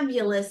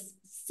fabulous,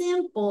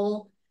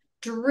 simple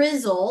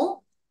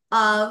drizzle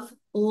of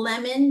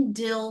lemon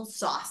dill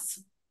sauce.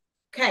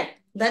 Okay,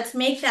 let's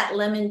make that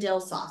lemon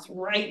dill sauce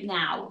right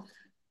now.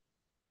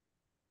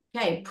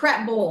 Okay,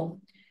 prep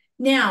bowl.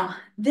 Now,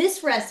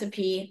 this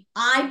recipe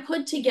I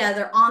put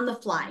together on the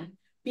fly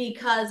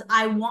because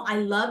I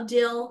love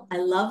dill, I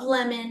love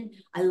lemon,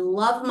 I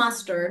love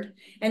mustard.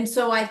 And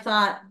so I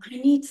thought, I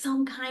need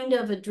some kind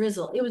of a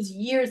drizzle. It was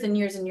years and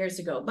years and years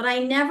ago, but I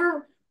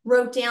never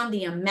wrote down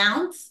the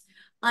amounts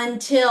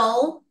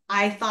until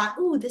I thought,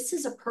 oh, this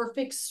is a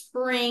perfect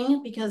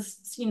spring, because,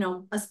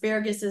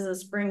 asparagus is a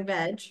spring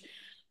veg.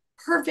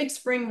 Perfect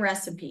spring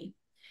recipe.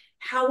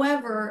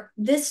 However,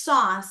 this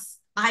sauce,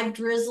 I've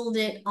drizzled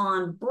it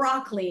on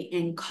broccoli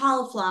and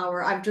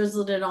cauliflower. I've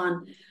drizzled it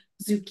on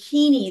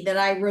zucchini that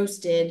I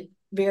roasted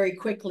very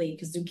quickly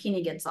because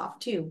zucchini gets off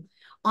too.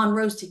 On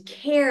roasted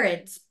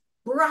carrots,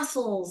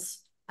 Brussels.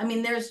 I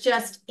mean, there's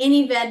just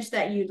any veg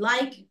that you'd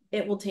like.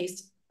 It will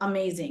taste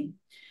amazing.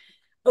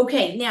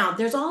 Okay, now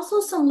there's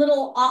also some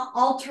little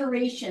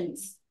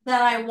alterations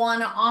that I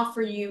want to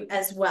offer you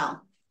as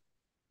well.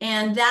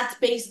 And that's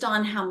based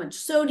on how much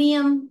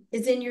sodium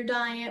is in your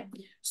diet.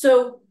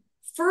 So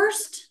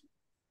first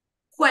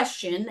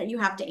question that you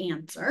have to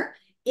answer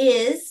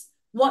is,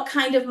 what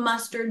kind of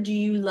mustard do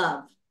you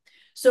love?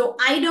 So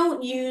I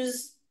don't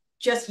use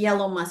just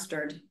yellow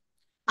mustard.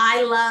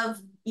 I love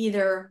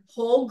either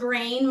whole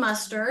grain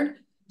mustard,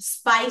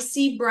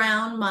 spicy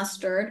brown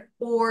mustard,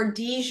 or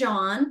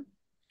Dijon,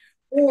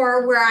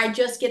 or where I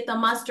just get the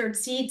mustard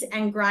seeds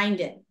and grind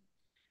it.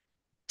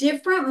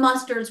 Different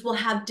mustards will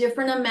have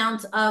different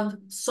amounts of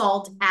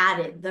salt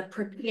added, the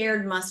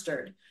prepared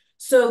mustard.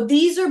 So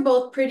these are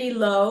both pretty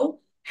low.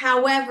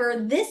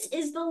 However, this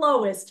is the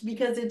lowest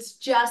because it's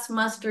just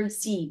mustard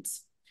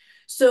seeds.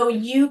 So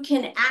you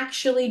can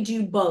actually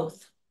do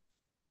both,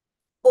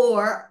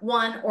 or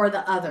one or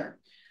the other.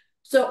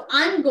 So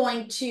I'm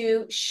going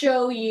to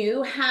show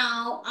you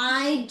how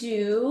I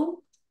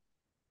do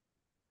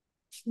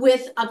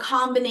with a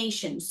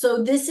combination.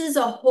 So this is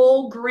a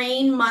whole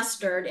grain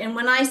mustard. And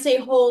when I say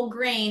whole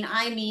grain,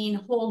 I mean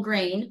whole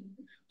grain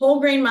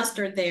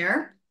mustard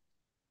there.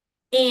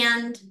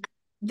 And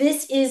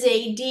this is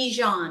a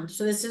Dijon.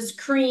 So this is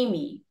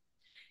creamy.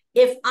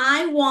 If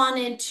I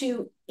wanted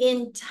to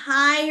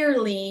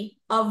entirely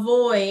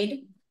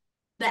avoid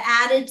the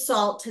added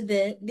salt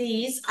to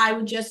these, I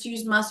would just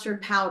use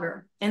mustard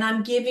powder. And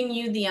I'm giving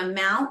you the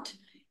amount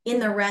in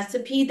the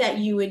recipe that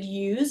you would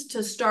use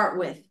to start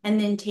with,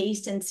 and then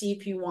taste and see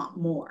if you want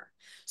more.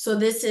 So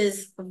this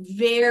is a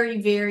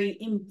very, very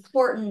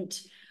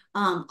important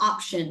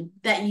option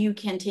that you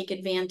can take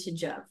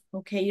advantage of.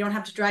 Okay, you don't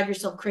have to drive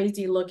yourself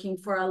crazy looking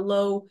for a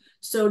low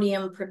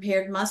sodium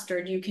prepared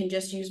mustard. You can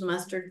just use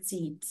mustard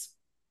seeds,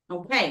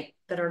 okay,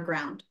 that are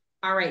ground.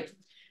 All right,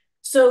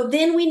 so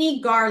then we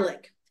need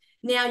garlic.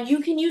 Now you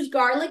can use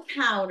garlic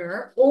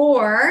powder,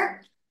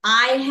 or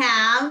I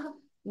have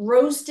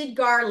roasted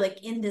garlic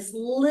in this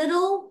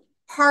little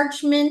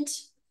parchment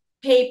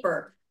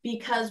paper,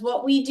 because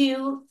what we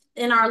do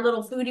in our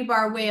little foodie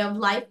bar way of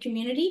life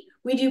community,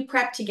 we do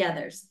prep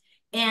togethers.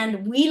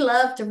 And we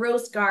love to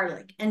roast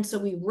garlic. And so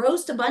we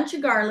roast a bunch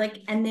of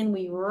garlic and then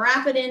we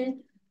wrap it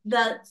in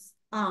the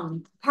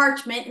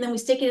parchment and then we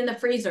stick it in the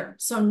freezer.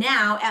 So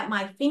now at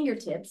my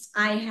fingertips,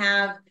 I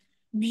have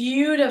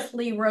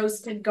beautifully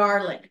roasted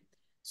garlic.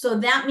 So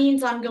that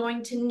means I'm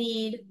going to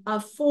need a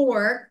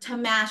fork to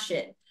mash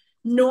it.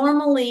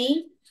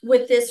 Normally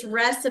with this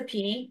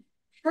recipe,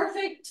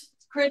 perfect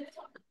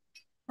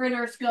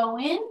fritters go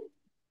in.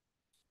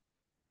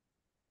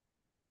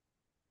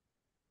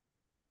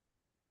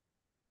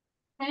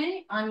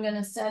 Okay, I'm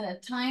gonna set a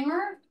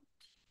timer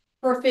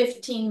for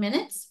 15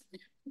 minutes.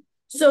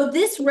 So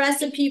this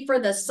recipe for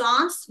the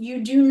sauce,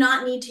 you do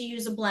not need to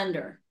use a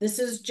blender. This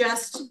is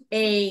just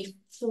a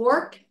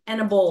fork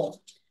and a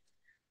bowl.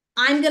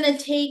 I'm gonna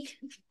take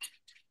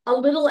a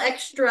little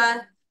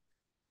extra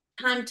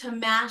time to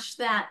mash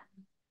that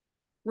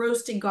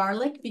roasted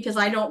garlic because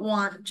I don't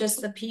want just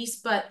the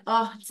piece, but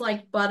oh, it's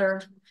like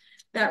butter,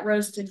 that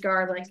roasted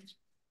garlic.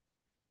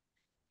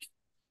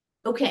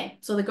 Okay,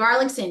 so the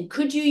garlic's in.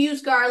 Could you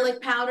use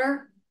garlic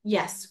powder?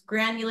 Yes,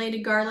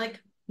 granulated garlic,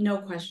 no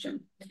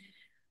question.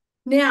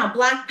 Now,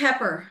 black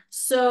pepper.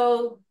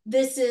 So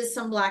this is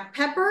some black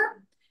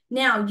pepper.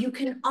 Now, you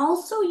can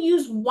also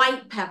use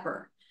white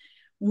pepper.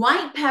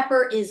 White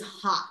pepper is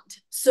hot.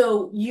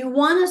 So you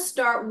want to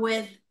start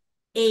with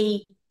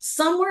a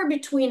somewhere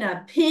between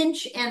a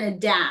pinch and a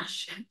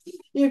dash.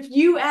 If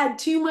you add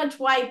too much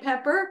white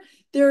pepper,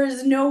 there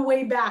is no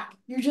way back.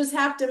 You just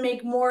have to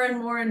make more and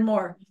more and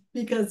more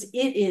because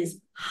it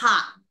is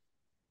hot.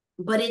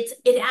 But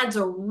it adds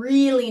a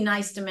really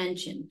nice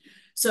dimension.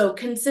 So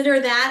consider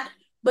that,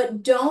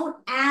 but don't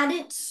add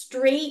it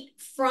straight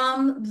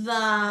from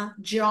the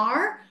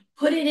jar.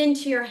 Put it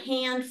into your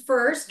hand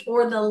first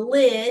or the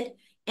lid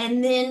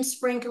and then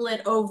sprinkle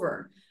it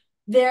over.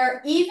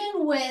 There,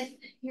 even with,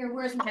 here,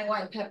 where's my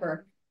white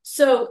pepper?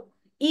 So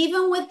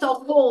even with the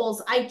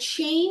holes, I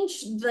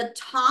changed the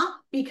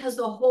top because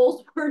the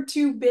holes were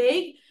too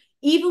big.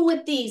 Even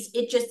with these,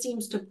 it just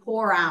seems to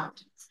pour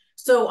out.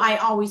 So I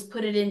always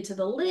put it into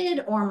the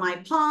lid or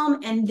my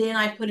palm, and then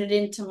I put it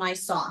into my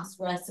sauce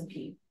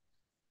recipe.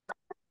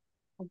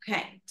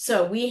 Okay,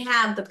 so we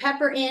have the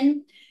pepper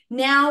in.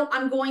 Now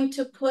I'm going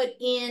to put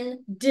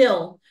in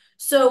dill.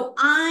 So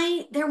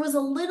there was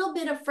a little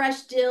bit of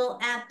fresh dill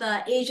at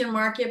the Asian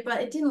market,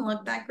 but it didn't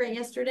look that great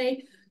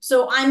yesterday.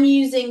 So I'm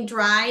using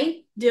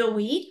dry dill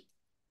weed.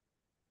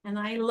 And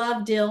I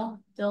love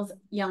dill. Dill's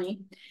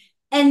yummy.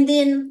 And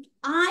then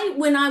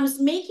when I was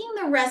making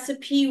the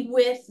recipe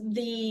with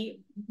the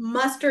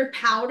mustard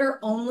powder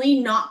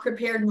only, not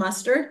prepared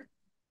mustard,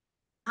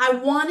 I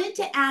wanted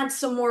to add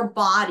some more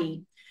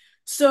body.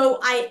 So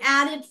I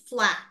added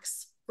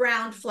flax,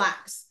 ground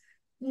flax.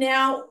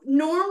 Now,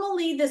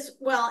 normally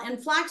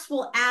and flax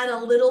will add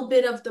a little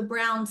bit of the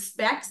brown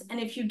specks. And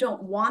if you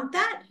don't want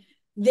that,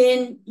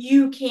 then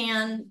you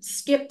can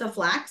skip the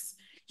flax.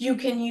 You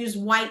can use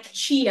white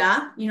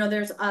chia,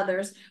 there's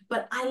others,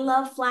 but I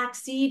love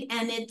flaxseed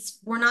and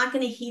we're not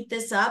going to heat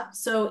this up.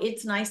 So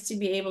it's nice to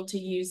be able to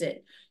use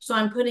it. So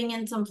I'm putting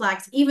in some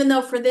flax, even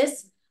though for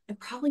this, I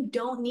probably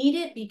don't need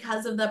it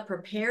because of the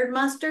prepared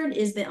mustard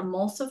is the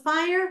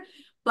emulsifier,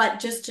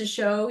 but just to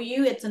show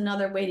you, it's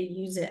another way to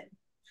use it.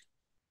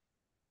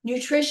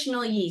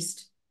 Nutritional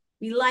yeast.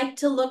 We like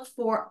to look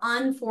for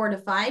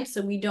unfortified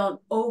so we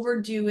don't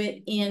overdo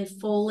it in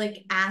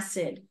folic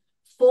acid.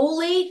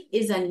 Folate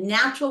is a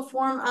natural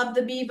form of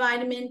the B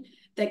vitamin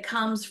that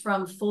comes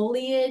from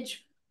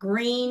foliage,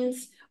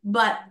 greens,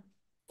 but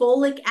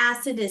folic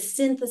acid is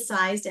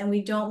synthesized and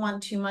we don't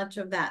want too much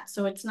of that.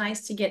 So it's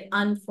nice to get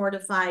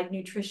unfortified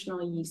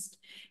nutritional yeast.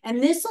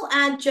 And this will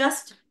add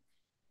just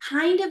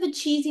kind of a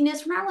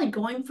cheesiness. We're not really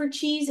going for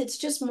cheese. It's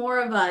just more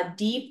of a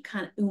deep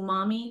kind of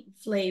umami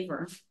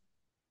flavor.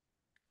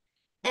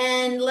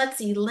 And let's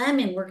see,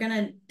 lemon. We're going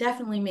to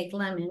definitely make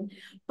lemon.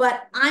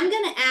 But I'm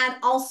going to add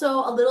also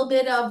a little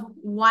bit of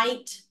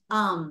white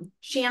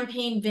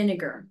champagne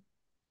vinegar.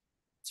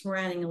 So we're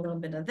adding a little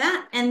bit of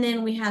that. And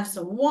then we have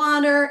some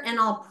water. And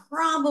I'll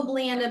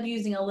probably end up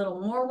using a little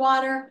more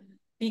water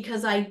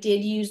because I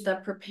did use the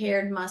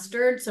prepared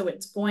mustard. So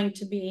it's going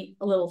to be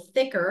a little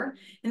thicker.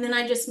 And then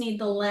I just need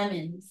the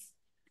lemons.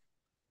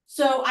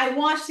 So I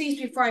washed these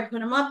before I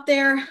put them up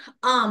there.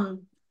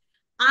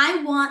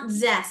 I want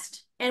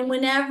zest. And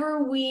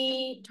whenever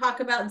we talk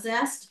about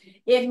zest,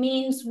 it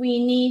means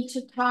we need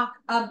to talk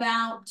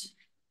about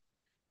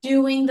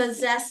doing the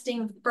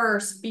zesting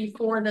first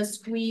before the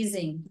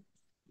squeezing.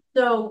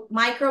 So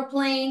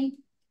microplane,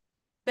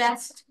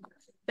 best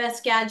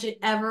gadget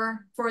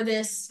ever for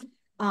this.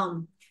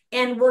 And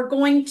we're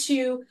going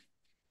to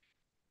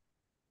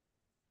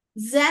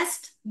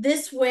zest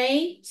this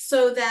way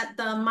so that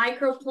the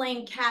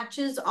microplane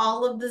catches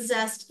all of the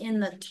zest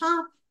in the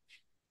top.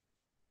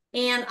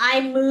 And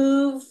I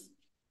move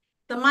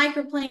the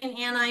microplane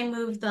and I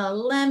move the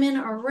lemon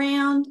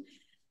around.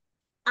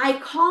 I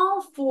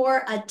call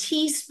for a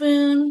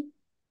teaspoon.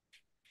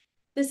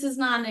 This is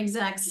not an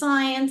exact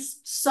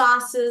science.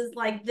 Sauces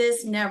like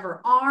this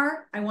never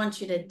are. I want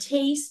you to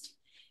taste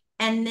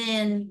and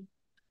then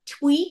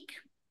tweak.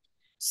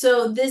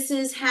 So this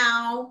is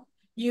how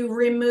you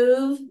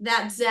remove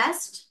that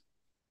zest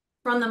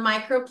from the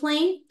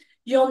microplane.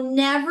 You'll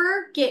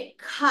never get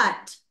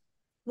cut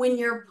when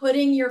you're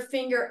putting your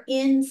finger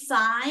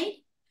inside.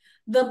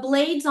 The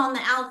blade's on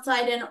the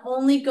outside and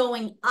only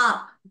going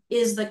up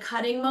is the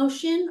cutting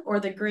motion or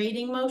the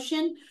grating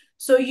motion.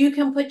 So you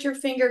can put your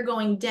finger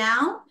going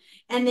down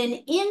and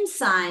then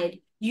inside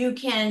you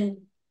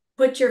can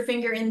put your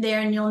finger in there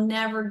and you'll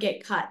never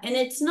get cut. And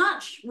it's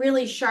not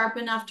really sharp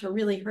enough to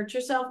really hurt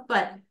yourself,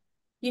 but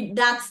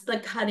that's the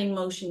cutting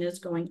motion is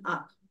going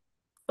up.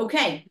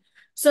 Okay,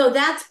 so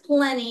that's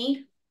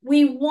plenty.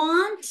 We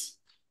want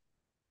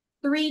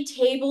 3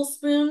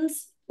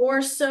 tablespoons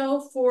or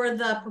so for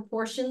the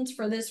proportions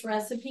for this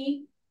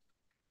recipe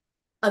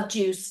of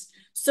juice.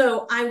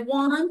 So I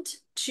want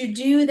to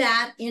do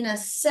that in a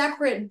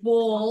separate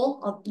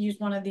bowl. I'll use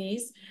one of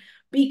these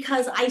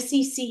because I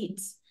see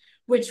seeds,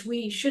 which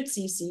we should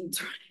see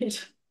seeds,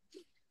 right?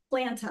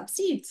 Plants have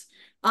seeds,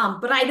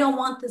 but I don't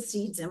want the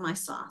seeds in my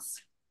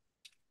sauce.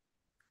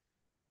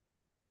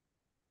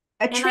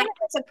 Trina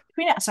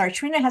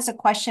has a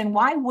question.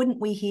 Why wouldn't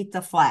we heat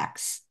the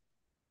flax?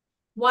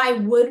 Why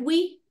would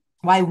we?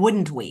 Why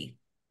wouldn't we?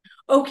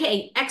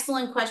 Okay,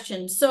 excellent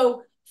question.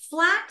 So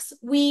flax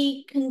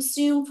we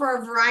consume for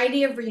a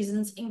variety of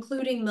reasons,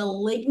 including the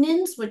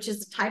lignans, which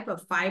is a type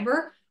of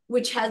fiber,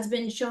 which has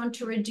been shown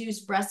to reduce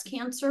breast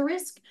cancer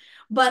risk,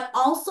 but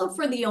also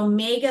for the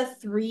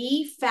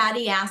omega-3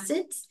 fatty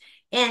acids,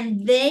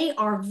 and they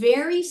are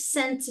very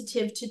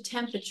sensitive to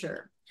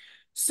temperature.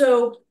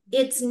 So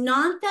it's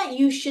not that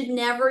you should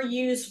never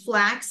use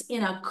flax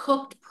in a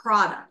cooked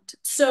product.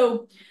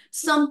 So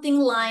something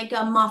like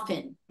a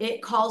muffin,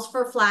 it calls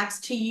for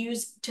flax to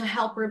use to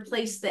help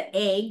replace the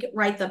egg,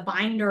 right? The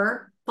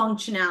binder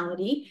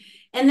functionality.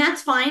 And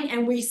that's fine.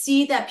 And we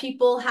see that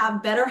people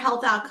have better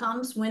health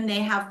outcomes when they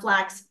have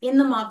flax in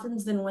the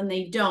muffins than when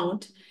they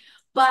don't.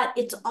 But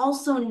it's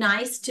also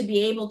nice to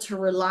be able to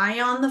rely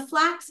on the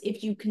flax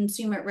if you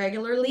consume it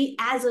regularly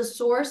as a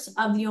source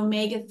of the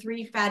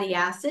omega-3 fatty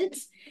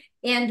acids.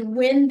 And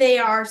when they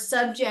are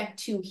subject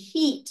to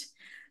heat,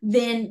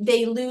 then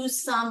they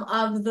lose some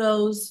of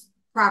those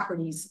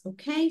properties,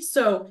 okay?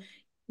 So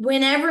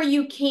whenever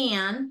you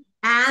can,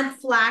 add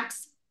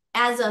flax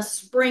as a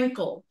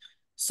sprinkle.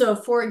 So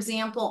for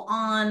example,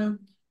 on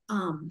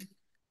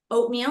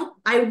oatmeal,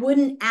 I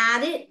wouldn't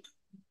add it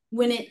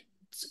when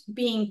it's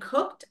being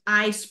cooked.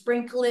 I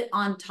sprinkle it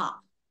on top.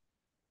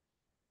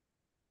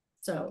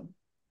 So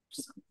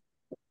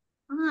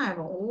I have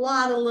a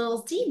lot of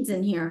little seeds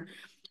in here,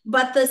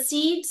 but the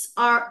seeds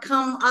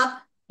come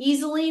up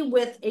easily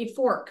with a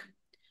fork.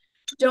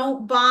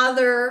 Don't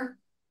bother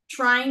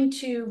trying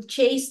to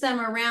chase them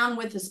around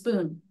with a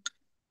spoon.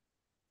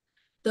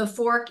 The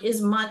fork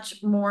is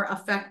much more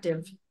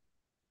effective.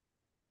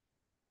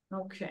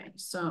 Okay,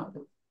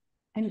 so.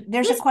 And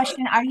there's a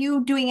question. Are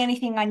you doing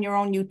anything on your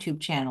own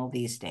YouTube channel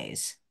these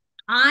days?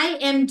 I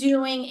am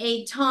doing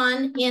a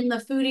ton in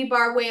the Foodie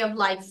Bar Way of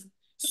Life.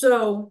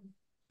 So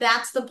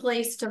that's the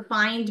place to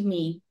find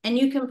me. And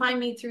you can find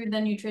me through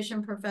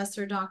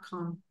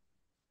thenutritionprofessor.com.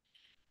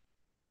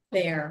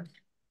 There.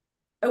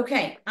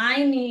 Okay,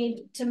 I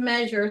need to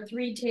measure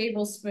 3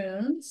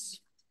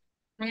 tablespoons.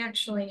 I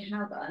actually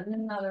have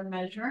another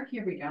measure.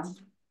 Here we go.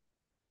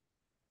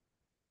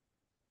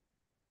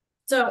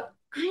 So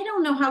I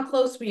don't know how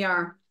close we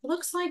are.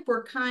 Looks like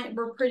we're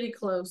pretty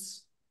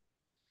close.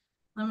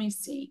 Let me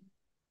see.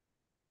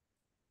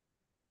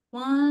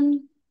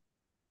 1,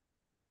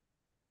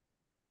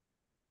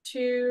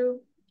 2.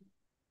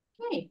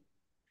 Okay,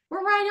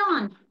 we're right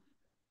on.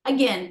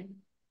 Again,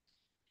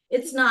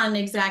 it's not an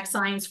exact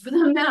science for the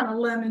amount of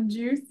lemon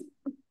juice.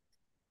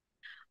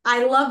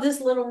 I love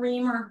this little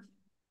reamer.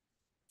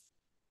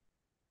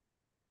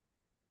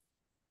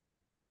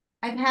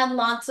 I've had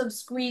lots of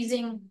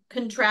squeezing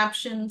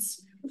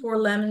contraptions for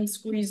lemon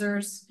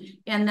squeezers,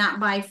 and that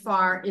by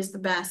far is the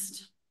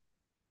best.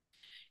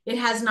 It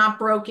has not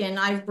broken.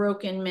 I've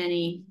broken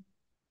many.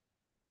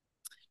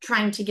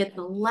 Trying to get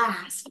the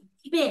last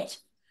bit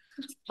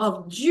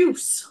of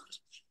juice.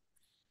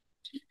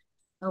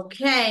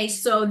 Okay,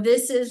 so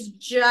this is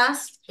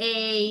just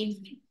a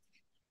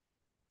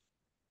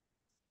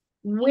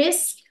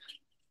whisk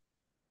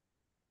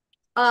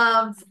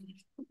of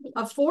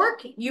a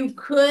fork. You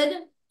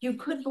could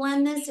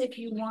blend this if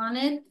you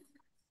wanted.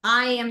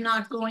 I am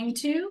not going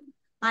to.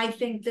 I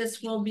think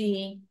this will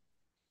be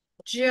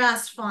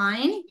just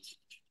fine.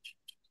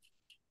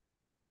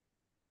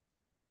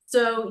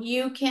 So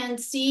you can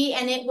see,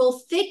 and it will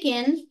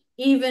thicken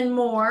even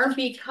more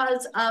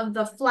because of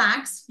the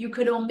flax. You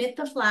could omit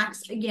the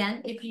flax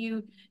again if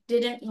you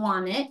didn't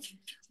want it,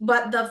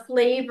 but the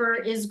flavor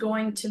is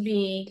going to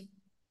be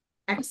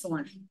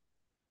excellent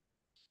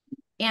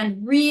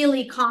and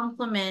really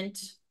complement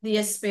the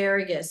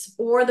asparagus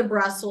or the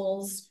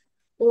Brussels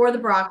or the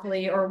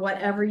broccoli or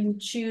whatever you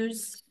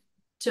choose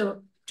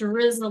to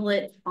drizzle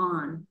it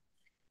on.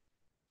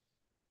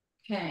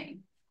 Okay.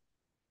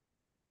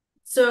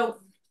 So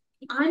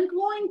I'm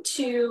going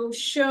to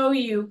show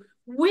you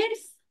with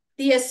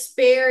the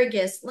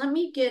asparagus. Let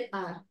me get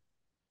a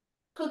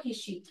cookie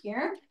sheet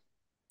here.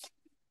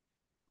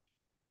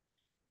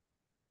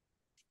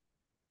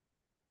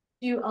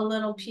 Do a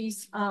little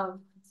piece of.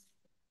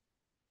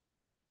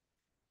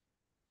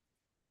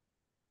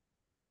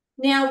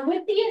 Now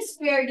with the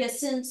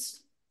asparagus,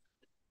 since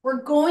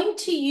we're going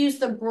to use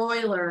the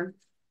broiler,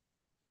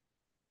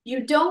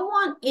 you don't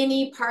want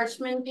any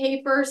parchment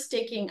paper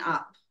sticking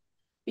up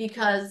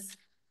because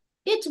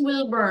it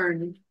will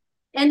burn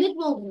and it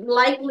will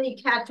likely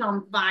catch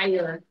on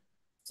fire.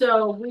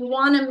 So we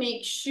want to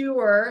make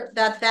sure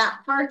that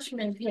that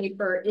parchment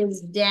paper is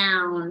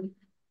down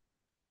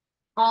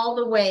all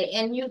the way.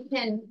 And you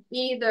can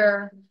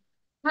either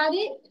cut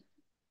it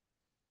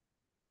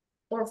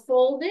or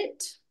fold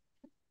it,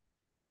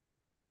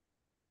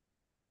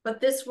 but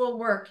this will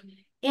work.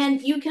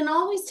 And you can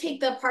always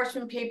take the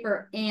parchment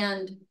paper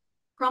and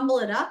crumble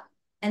it up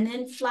and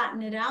then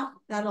flatten it out.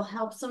 That'll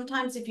help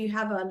sometimes if you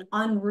have an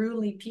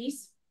unruly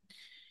piece.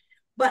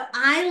 But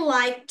I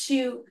like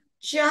to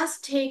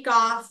just take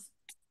off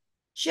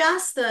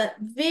just the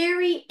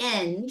very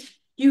end.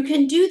 You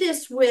can do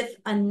this with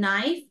a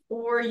knife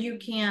or you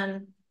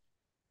can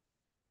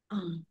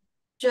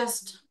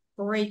just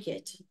break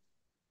it.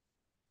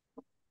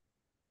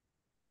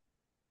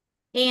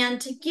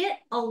 And to get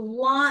a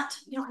lot,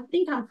 I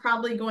think I'm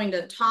probably going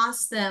to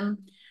toss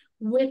them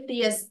with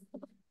the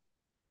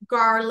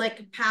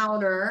garlic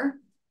powder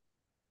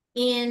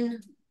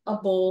in a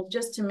bowl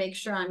just to make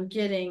sure I'm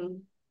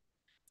getting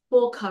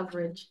full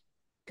coverage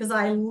because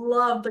I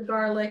love the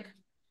garlic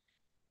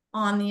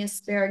on the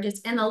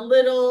asparagus and a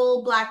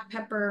little black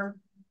pepper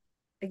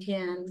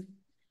again.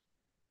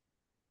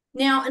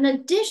 Now, an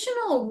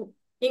additional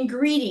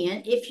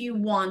ingredient, if you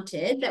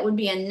wanted, that would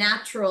be a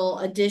natural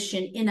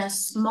addition in a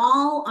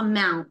small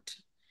amount,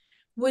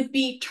 would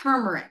be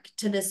turmeric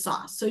to this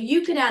sauce. So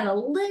you could add a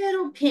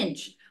little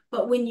pinch,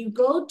 but when you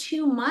go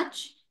too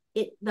much,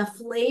 the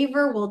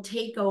flavor will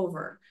take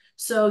over.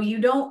 So you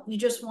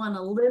just want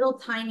a little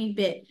tiny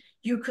bit.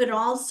 You could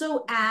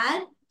also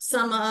add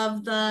some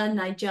of the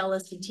Nigella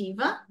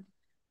sativa,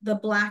 the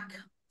black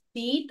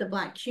seed, the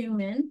black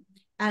cumin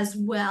as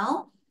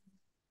well.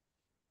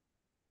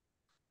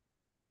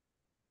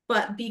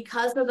 But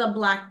because of the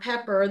black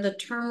pepper, the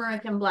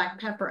turmeric and black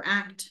pepper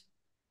act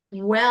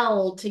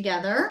well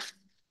together.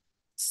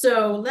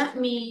 So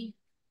I'm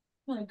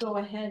gonna go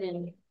ahead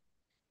and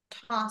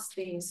toss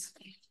these.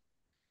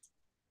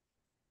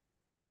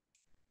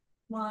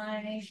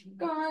 My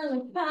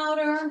garlic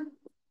powder.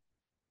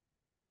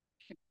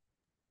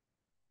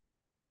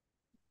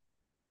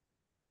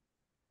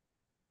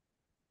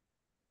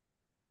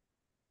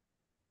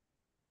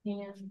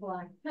 And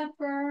black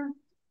pepper.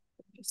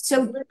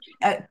 So,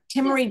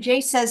 Timaree, Jay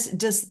says,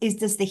 does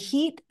the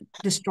heat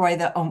destroy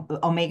the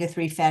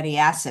omega-3 fatty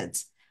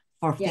acids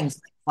for things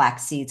like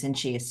flax seeds and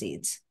chia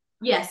seeds?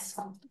 Yes.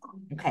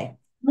 Okay.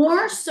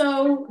 More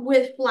so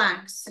with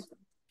flax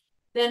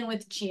than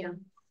with chia.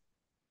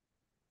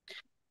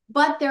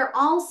 But they're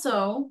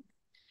also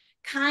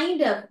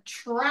kind of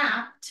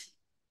trapped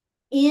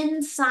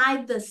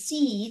inside the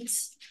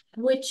seeds,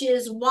 which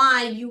is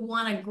why you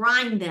want to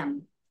grind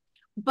them,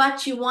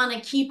 but you want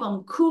to keep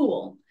them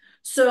cool.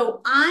 So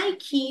I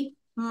keep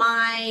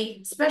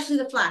especially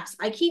the flax,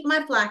 I keep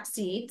my flax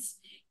seeds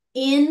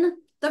in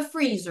the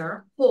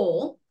freezer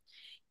whole,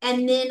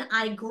 and then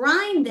I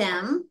grind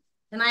them.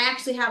 And I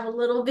actually have a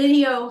little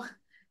video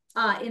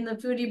in the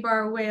Foodie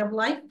Bar Way of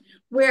Life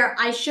where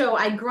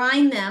I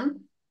grind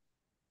them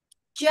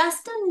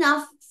just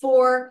enough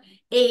for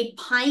a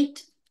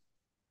pint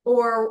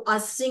or a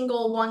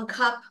single 1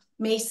 cup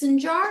mason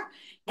jar.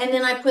 And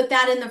then I put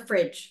that in the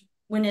fridge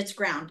when it's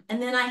ground.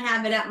 And then I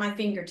have it at my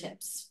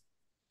fingertips.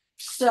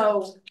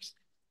 So,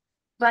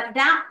 but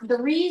the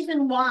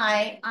reason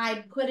why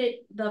I put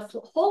the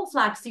whole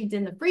flax seeds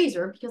in the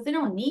freezer, because they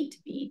don't need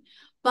to be,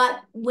 but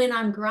when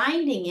I'm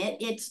grinding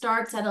it, it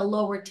starts at a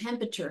lower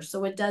temperature,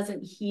 so it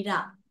doesn't heat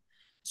up.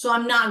 So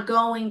I'm not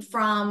going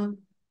from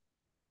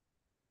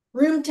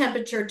room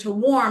temperature to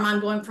warm. I'm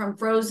going from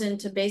frozen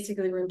to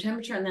basically room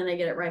temperature, and then I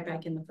get it right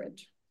back in the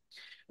fridge.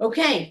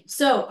 Okay,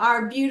 so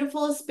our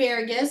beautiful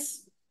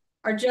asparagus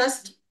are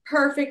just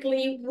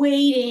perfectly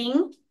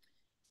waiting,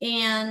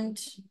 and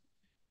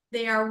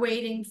they are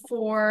waiting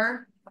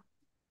for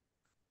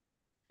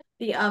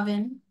the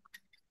oven,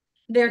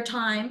 their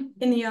time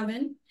in the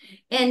oven.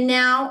 And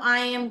now I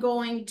am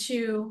going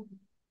to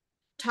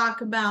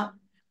talk about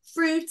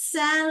fruit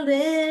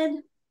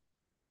salad.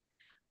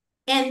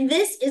 And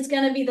this is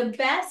going to be the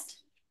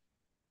best.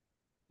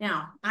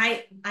 Now,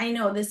 I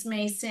know this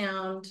may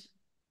sound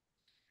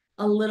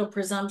a little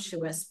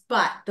presumptuous,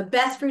 but the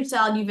best fruit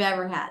salad you've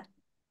ever had,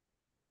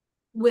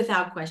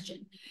 without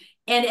question.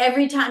 And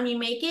every time you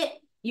make it,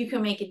 you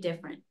can make it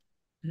different.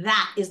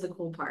 That is the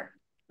cool part.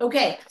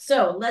 Okay,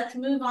 so let's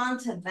move on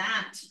to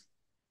that.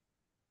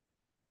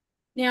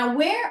 Now,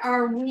 where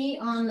are we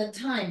on the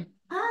time?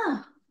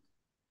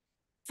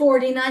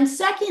 49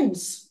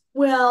 seconds.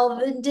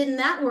 Well, didn't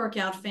that work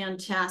out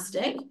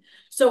fantastic?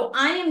 So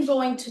I am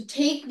going to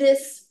take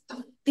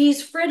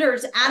these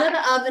fritters out of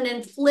the oven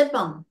and flip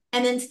them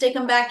and then stick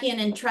them back in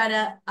and try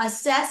to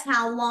assess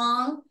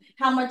how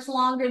much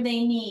longer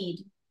they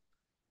need.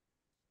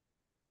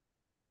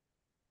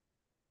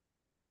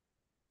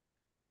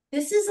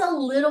 This is a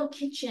little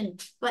kitchen,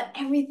 but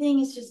everything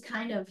is just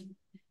kind of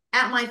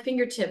at my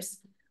fingertips.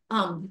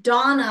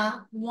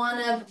 Donna,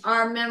 one of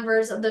our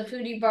members of the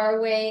Foodie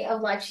Bar Way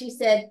of Life, she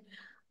said,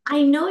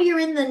 I know you're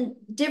in the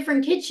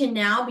different kitchen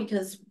now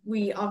because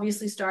we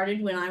obviously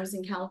started when I was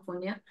in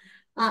California.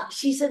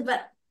 She said,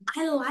 but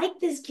I like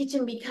this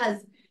kitchen because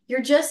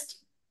you're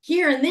just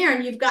here and there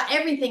and you've got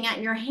everything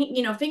at your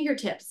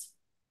fingertips,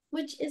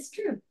 which is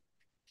true.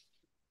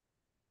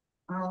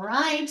 All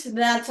right,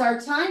 that's our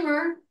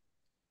timer.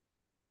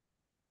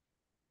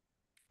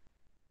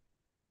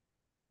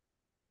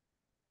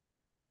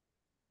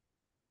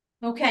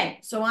 Okay,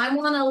 so I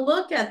want to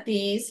look at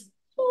these.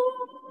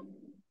 Oh,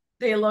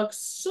 they look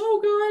so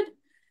good.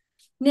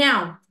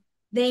 Now,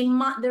 they're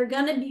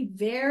going to be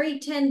very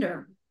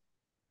tender.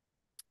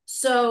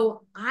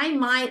 So I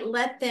might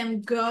let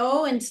them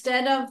go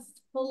instead of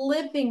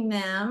flipping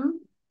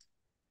them.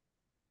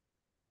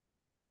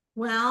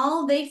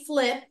 Well, they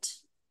flipped,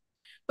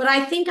 but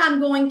I think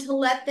I'm going to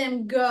let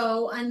them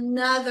go I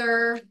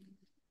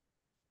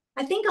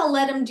think I'll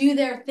let them do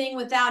their thing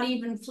without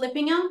even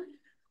flipping them.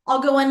 I'll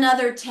go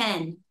another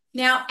 10.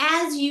 Now,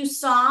 as you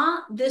saw,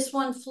 this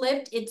one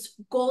flipped. It's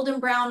golden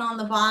brown on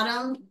the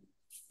bottom.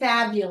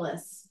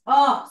 Fabulous.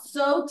 Oh,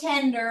 so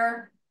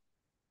tender.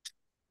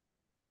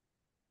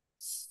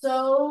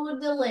 So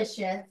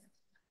delicious.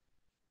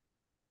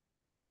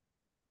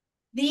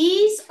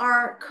 These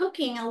are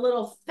cooking a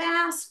little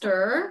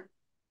faster.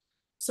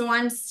 So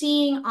I'm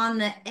seeing on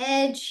the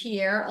edge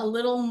here a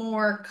little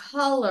more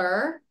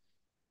color.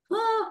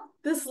 Oh,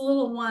 this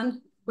little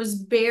one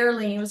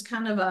it was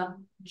kind of a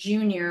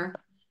junior.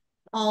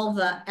 All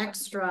the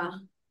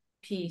extra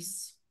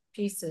pieces.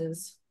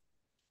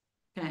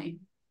 Okay.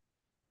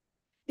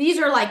 These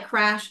are like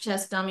crash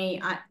test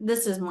dummy.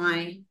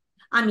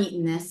 I'm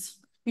eating this.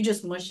 You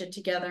just mush it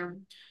together.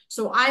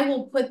 So I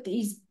will put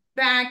these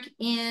back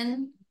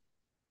in.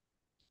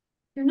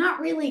 You're not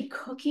really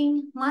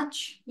cooking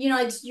much.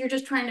 You're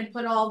just trying to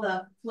put all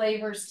the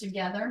flavors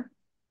together.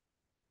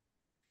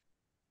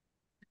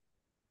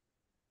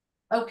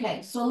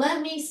 Okay, so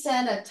let me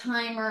set a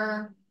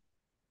timer.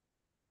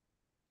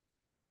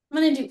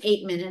 I'm going to do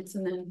 8 minutes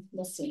and then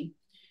we'll see.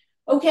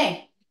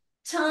 Okay,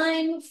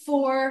 time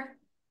for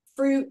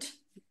fruit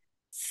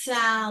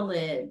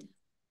salad.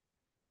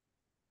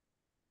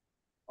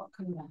 I'll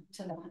come back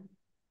to that.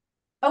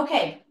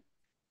 Okay.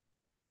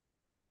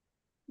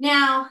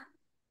 Now,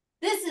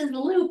 this is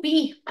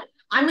loopy.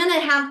 I'm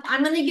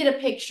gonna get a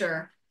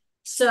picture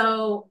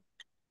so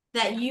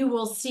that you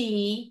will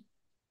see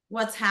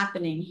what's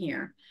happening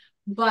here.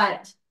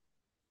 But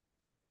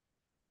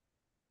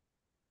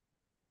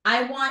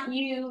I want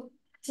you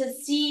to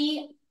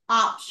see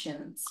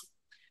options.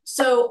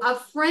 So a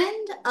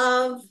friend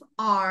of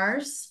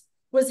ours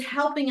was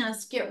helping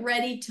us get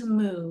ready to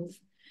move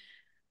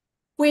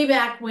way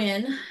back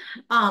when.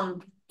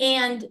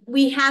 And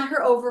we had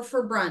her over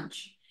for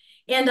brunch.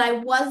 And I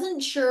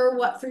wasn't sure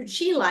what fruit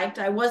she liked.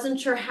 I wasn't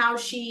sure how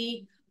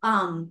she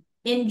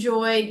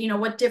enjoyed,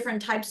 what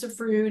different types of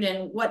fruit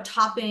and what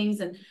toppings.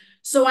 And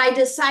so I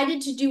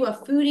decided to do a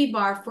foodie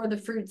bar for the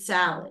fruit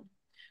salad.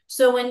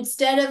 So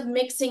instead of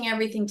mixing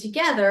everything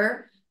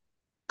together,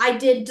 I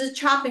did the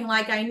chopping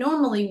like I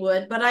normally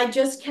would, but I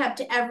just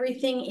kept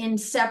everything in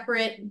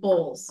separate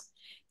bowls.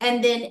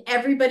 And then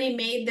everybody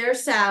made their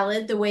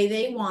salad the way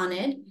they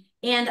wanted.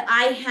 And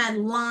I had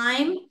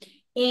lime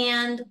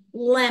and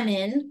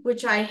lemon,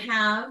 which I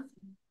have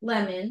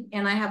lemon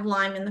and I have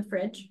lime in the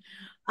fridge.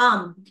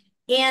 And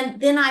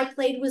then I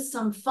played with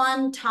some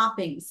fun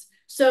toppings.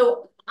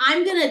 So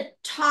I'm going to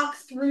talk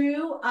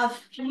through a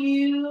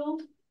few,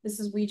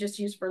 we just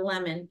used for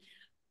lemon,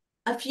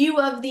 a few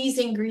of these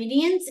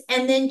ingredients,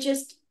 and then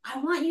I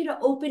want you to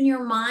open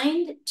your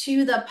mind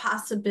to the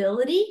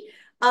possibility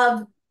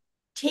of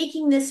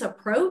taking this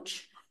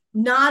approach,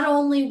 not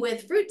only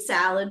with fruit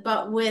salad,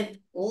 but with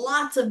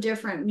lots of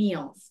different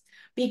meals,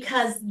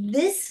 because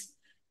this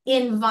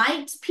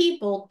invites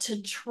people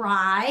to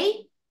try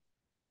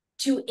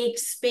to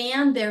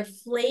expand their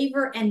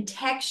flavor and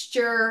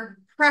texture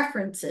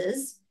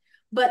preferences,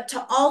 but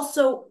to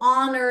also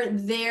honor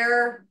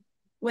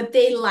what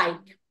they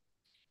like,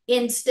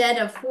 instead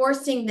of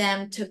forcing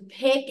them to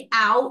pick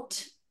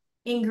out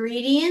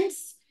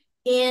ingredients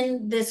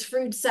in this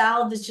fruit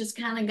salad that's just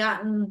kind of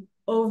gotten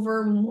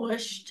over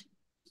mushed.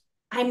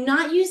 I'm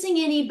not using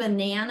any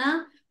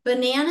banana.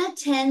 Banana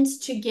tends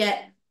to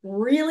get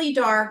really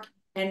dark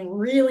and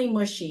really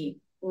mushy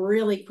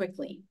really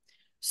quickly.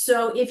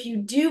 So if you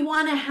do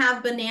want to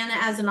have banana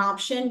as an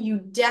option, you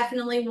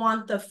definitely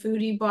want the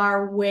Foodie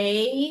Bar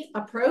Way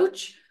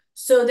approach.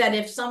 so that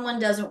if someone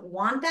doesn't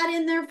want that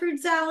in their fruit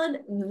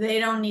salad,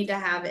 they don't need to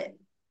have it.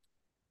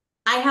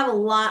 I have a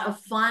lot of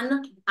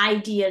fun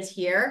ideas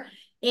here,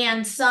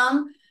 and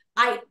some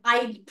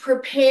I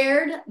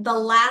prepared the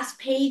last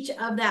page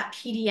of that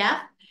PDF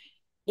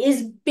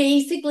is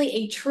basically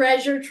a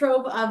treasure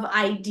trove of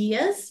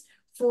ideas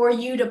for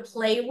you to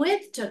play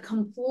with to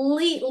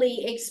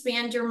completely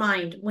expand your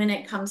mind when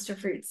it comes to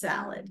fruit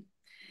salad.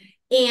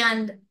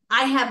 And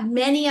I have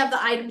many of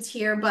the items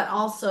here, but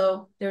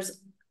also there's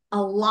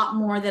a lot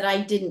more that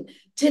I didn't.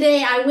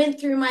 Today, I went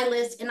through my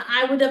list and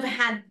I would have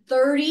had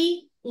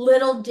 30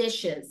 little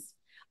dishes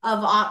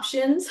of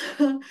options.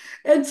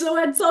 And so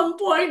at some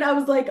point, I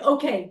was like,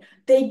 okay,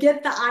 they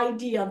get the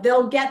idea.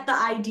 They'll get the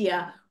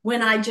idea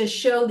when I just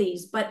show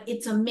these. But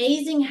it's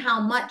amazing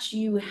how much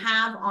you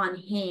have on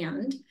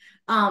hand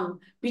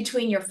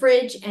between your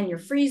fridge and your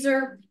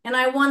freezer. And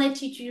I want to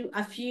teach you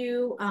a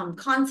few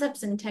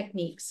concepts and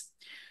techniques.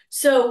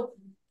 So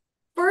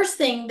first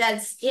thing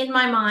that's in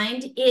my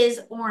mind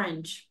is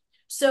orange.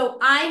 So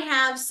I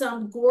have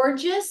some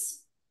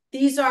gorgeous,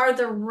 these are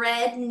the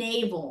red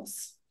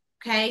navels.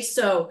 Okay,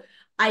 so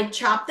I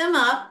chopped them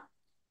up.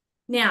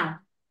 Now,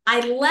 I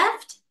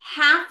left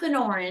half an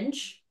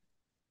orange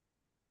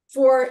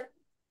for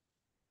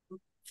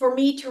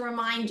me to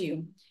remind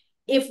you.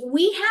 If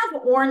we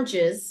have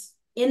oranges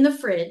in the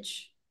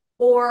fridge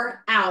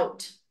or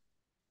out,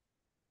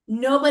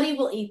 nobody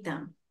will eat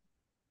them,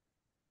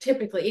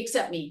 typically,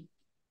 except me.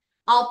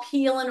 I'll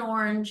peel an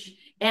orange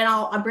and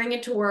I'll bring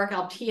it to work.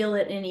 I'll peel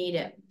it and eat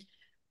it.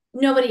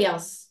 Nobody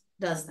else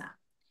does that.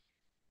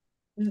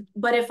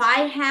 But if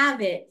I have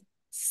it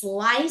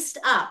sliced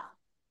up,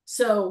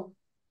 so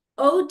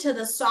ode to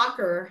the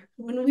soccer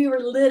when we were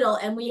little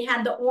and we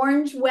had the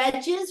orange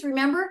wedges,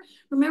 remember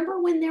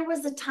when there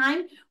was a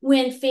time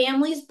when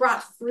families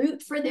brought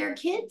fruit for their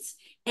kids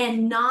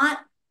and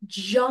not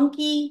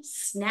junky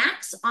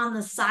snacks on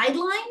the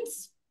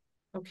sidelines?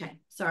 Okay,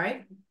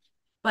 sorry.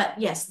 But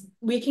yes,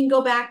 we can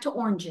go back to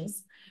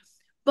oranges.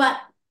 But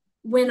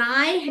when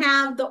I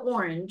have the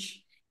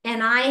orange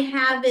and I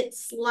have it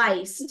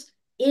sliced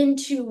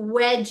into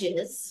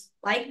wedges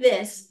like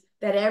this,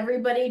 that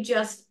everybody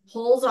just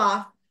pulls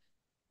off,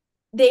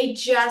 they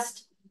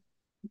just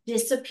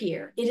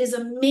disappear. It is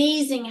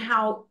amazing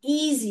how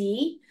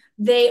easy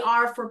they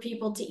are for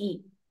people to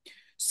eat.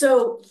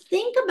 So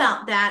think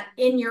about that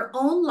in your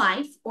own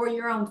life or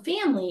your own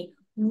family.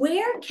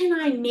 Where can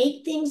I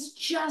make things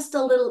just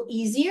a little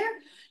easier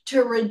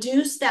to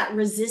reduce that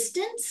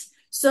resistance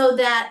so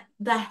that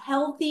the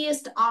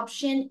healthiest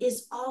option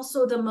is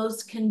also the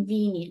most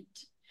convenient?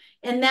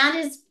 And that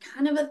is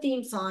kind of a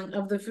theme song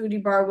of the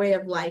Foodie Bar Way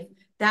of Life.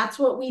 That's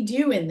what we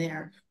do in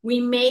there.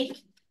 We make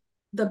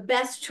the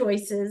best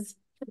choices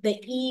the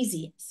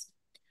easiest.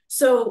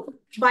 So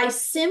by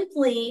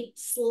simply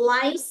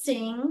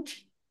slicing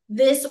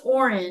this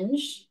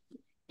orange,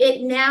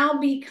 it now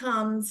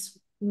becomes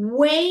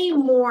way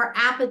more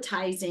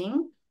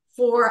appetizing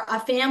for a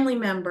family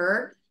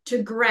member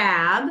to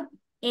grab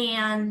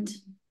and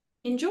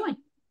enjoy.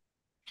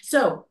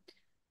 So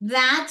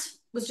that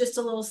was just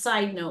a little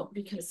side note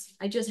because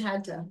I just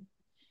had to,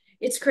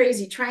 it's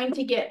crazy trying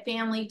to get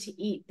family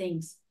to eat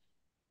things.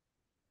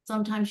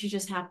 Sometimes you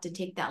just have to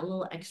take that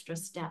little extra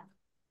step.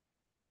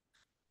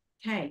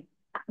 Okay,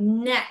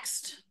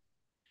 next,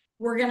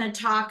 we're going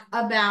to talk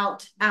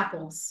about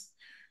apples.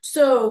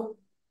 So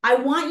I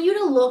want you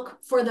to look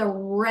for the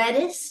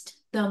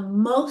reddest, the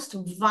most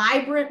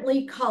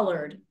vibrantly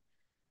colored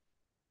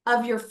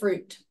of your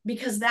fruit,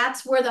 because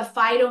that's where the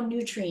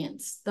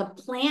phytonutrients, the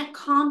plant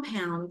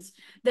compounds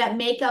that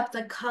make up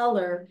the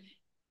color,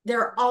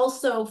 they're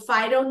also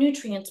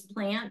phytonutrients,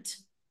 plant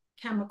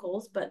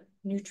chemicals, but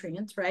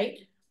nutrients, right?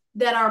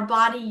 That our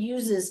body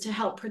uses to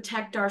help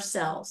protect our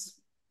cells.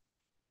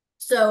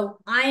 So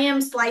I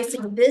am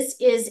slicing, this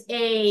is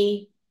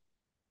a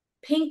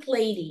pink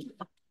lady,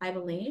 I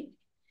believe.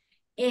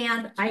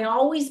 And I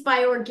always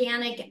buy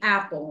organic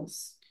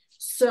apples.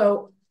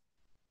 So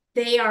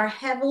they are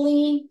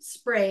heavily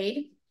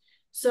sprayed.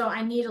 So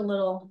I need a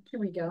little, here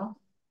we go,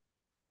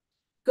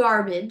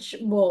 garbage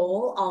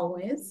bowl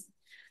always.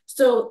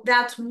 So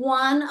that's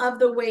one of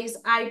the ways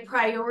I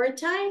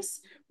prioritize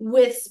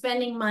with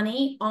spending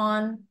money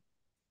on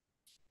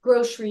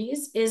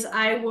groceries is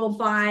I will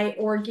buy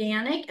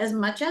organic as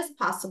much as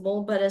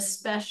possible, but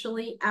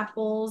especially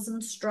apples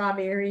and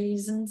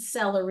strawberries and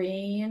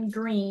celery and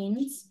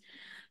greens,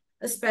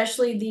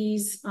 especially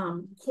these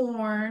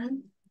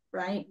corn,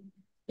 right?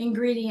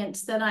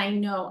 Ingredients that I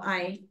know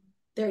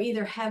they're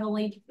either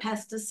heavily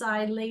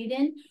pesticide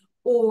laden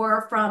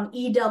or from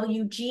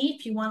EWG,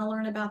 if you want to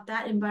learn about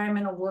that,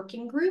 Environmental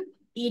Working Group,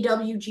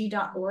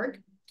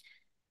 ewg.org,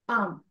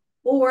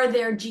 or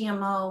they're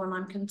GMO, and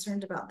I'm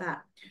concerned about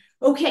that.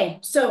 Okay,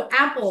 so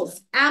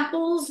apples.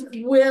 Apples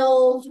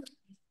will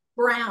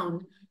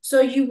brown.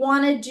 So you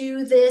want to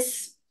do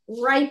this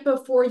right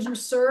before you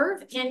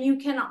serve, and you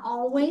can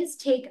always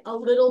take a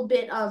little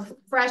bit of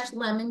fresh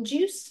lemon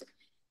juice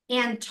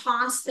and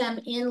toss them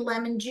in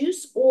lemon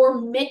juice or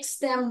mix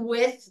them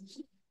with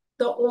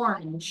the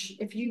orange,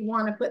 if you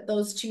want to put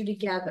those two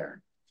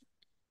together.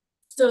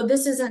 So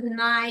this is a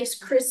nice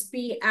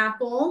crispy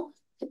apple,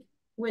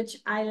 which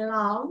I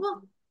love.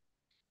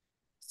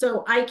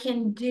 So I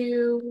can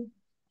do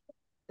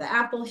the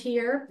apple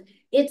here.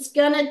 It's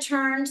gonna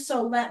turn,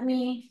 so let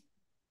me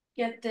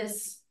get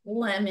this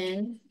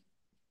lemon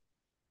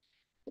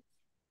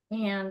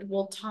and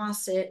we'll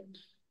toss it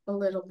a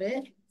little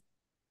bit.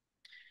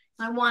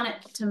 I want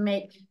it to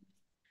make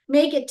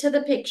it to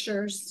the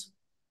pictures.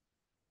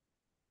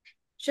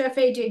 Chef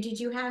AJ, did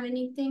you have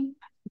anything?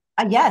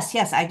 Yes,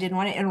 yes, I didn't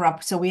want to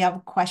interrupt. So we have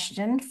a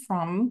question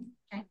from,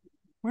 Okay.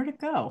 where'd it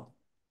go?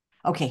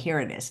 Okay,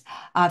 here it is.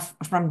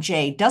 From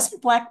Jay.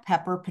 Doesn't black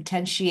pepper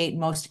potentiate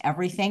most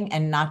everything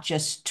and not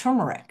just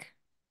turmeric?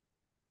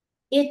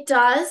 It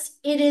does.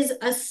 It is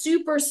a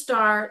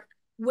superstar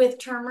with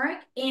turmeric,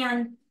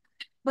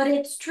 but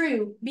it's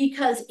true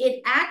because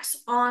it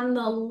acts on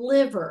the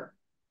liver.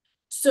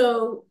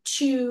 So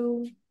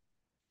to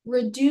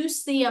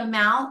reduce the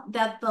amount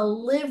that the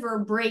liver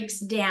breaks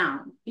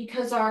down,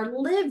 because our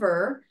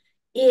liver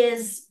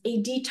is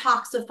a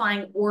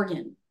detoxifying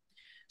organ.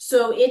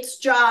 So its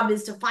job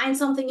is to find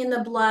something in the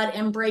blood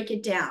and break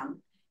it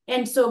down.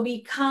 And so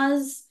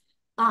because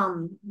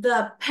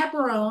the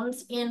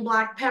pepperones in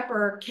black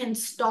pepper can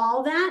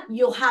stall that,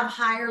 you'll have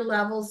higher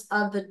levels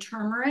of the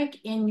turmeric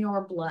in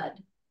your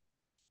blood.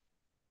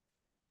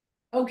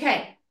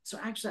 Okay, so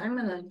actually I'm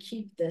gonna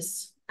keep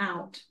this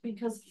out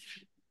because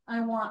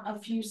I want a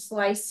few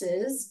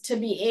slices to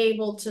be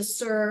able to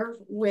serve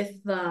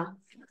with the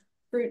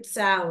fruit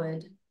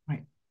salad.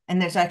 Right.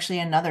 And there's actually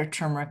another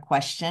turmeric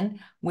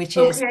question, which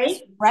is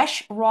Okay.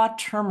 fresh raw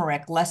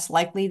turmeric less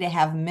likely to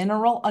have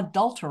mineral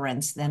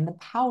adulterants than the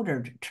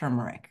powdered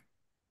turmeric?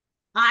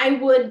 I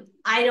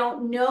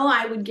don't know,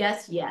 I would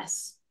guess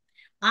yes.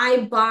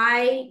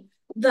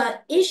 The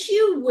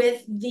issue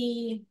with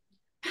the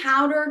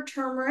powdered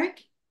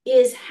turmeric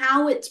is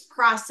how it's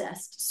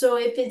processed. So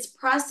if it's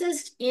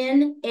processed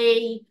in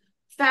a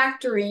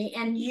factory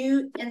and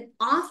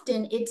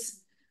often it's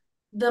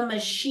the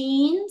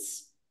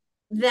machines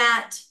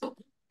that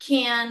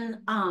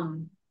can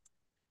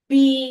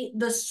be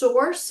the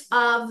source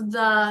of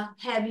the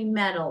heavy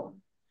metal.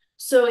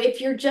 So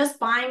if you're just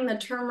buying the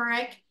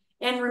turmeric,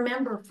 and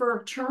remember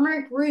for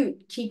turmeric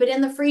root, keep it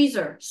in the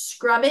freezer,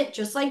 scrub it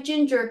just like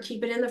ginger,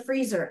 keep it in the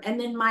freezer, and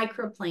then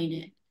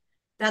microplane it.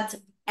 That's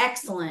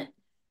excellent.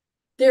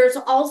 There's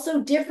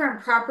also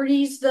different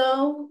properties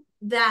though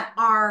that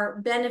are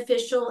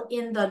beneficial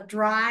in the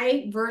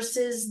dry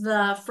versus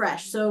the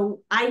fresh.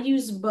 So I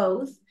use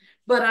both,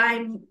 but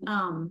I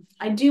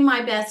do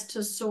my best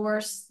to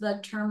source the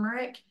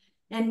turmeric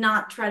and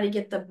not try to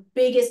get the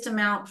biggest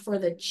amount for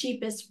the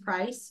cheapest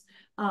price.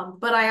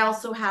 But I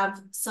also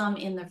have some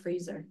in the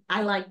freezer.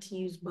 I like to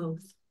use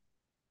both.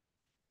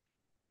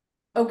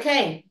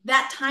 Okay,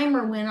 that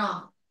timer went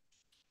off.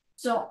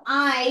 So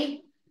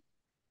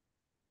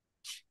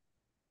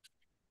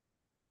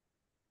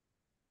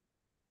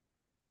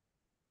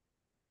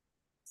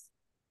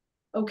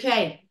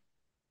okay.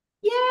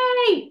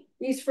 Yay!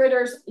 These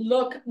fritters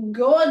look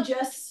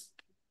gorgeous.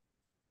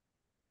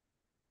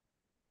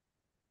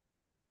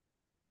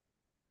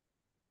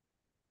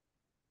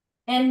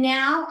 And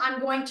now I'm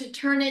going to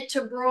turn it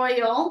to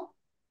broil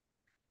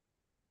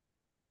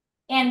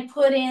and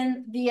put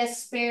in the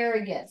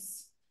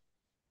asparagus.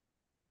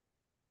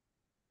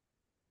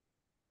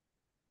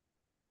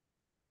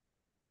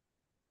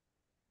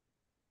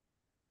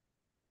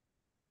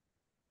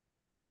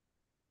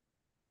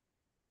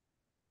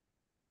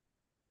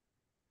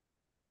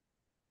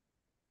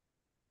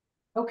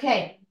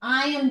 Okay,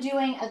 I am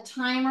doing a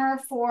timer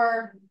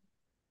for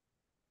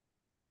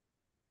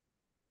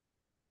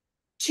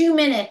 2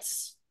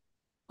 minutes.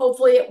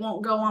 Hopefully it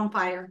won't go on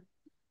fire.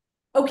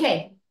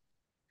 Okay,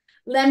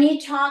 let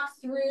me talk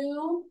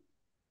through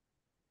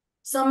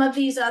some of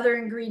these other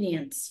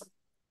ingredients.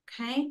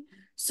 Okay,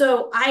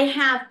 so I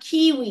have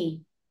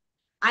kiwi.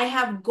 I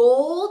have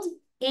gold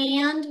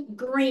and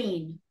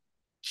green.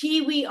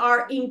 Kiwi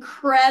are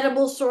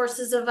incredible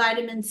sources of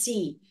vitamin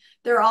C.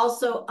 They're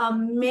also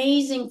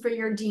amazing for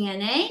your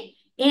DNA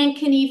and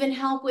can even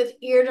help with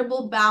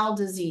irritable bowel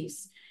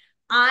disease.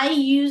 I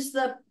use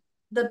the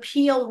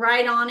peel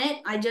right on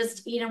it. I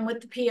just eat them with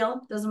the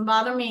peel. Doesn't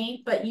bother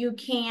me, but you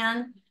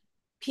can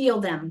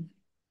peel them.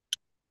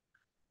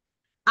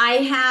 I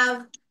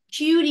have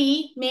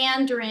cutie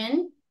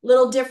mandarin,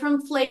 little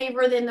different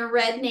flavor than the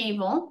red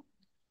navel.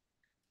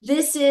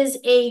 This is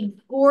a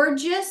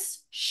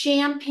gorgeous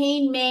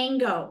champagne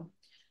mango.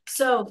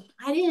 So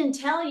I didn't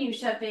tell you,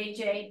 Chef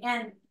AJ,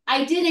 and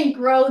I didn't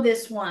grow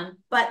this one,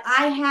 but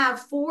I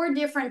have 4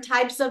 different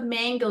types of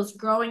mangoes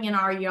growing in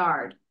our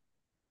yard.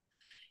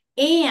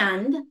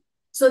 And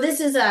so this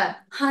is a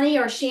honey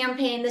or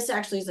champagne. This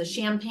actually is a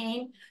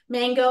champagne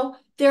mango.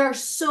 There are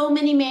so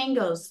many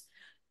mangoes,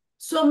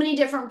 so many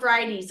different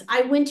varieties.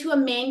 I went to a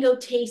mango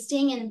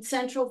tasting in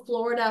Central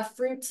Florida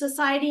Fruit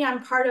Society.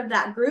 I'm part of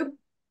that group.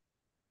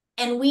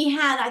 And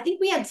I think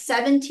we had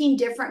 17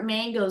 different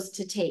mangoes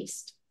to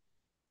taste.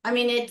 I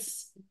mean,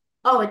 it's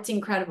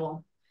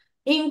incredible.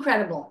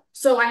 Incredible.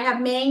 So I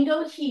have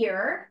mango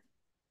here,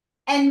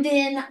 and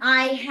then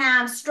I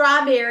have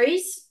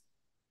strawberries.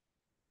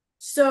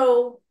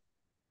 So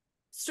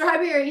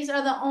strawberries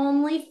are the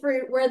only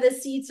fruit where the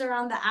seeds are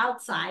on the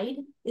outside.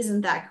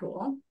 Isn't that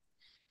cool?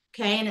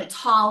 Okay, and it's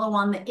hollow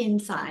on the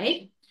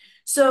inside.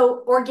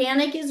 So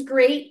organic is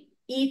great.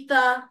 Eat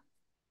the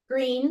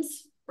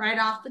greens right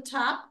off the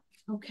top.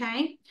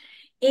 Okay.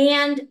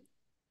 And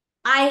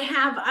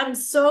I'm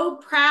so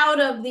proud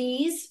of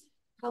these.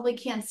 Probably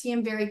can't see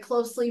them very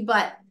closely,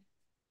 but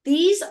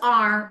these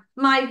are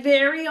my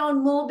very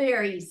own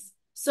mulberries.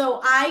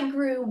 So I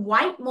grew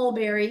white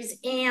mulberries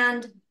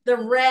and the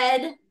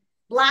red,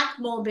 black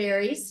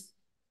mulberries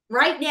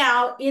right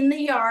now in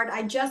the yard.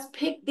 I just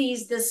picked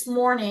these this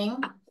morning.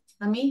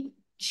 Let me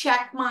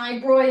check my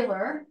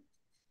broiler.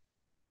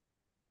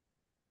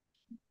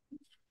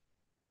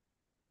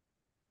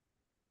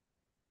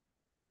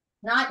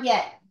 Not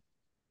yet.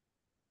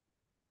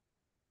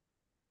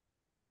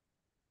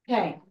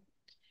 Okay.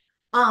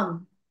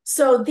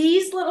 So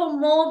these little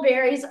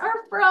mulberries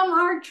are from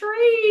our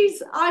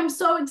trees. I'm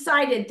so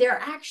excited.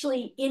 They're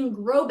actually in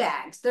grow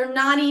bags. They're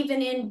not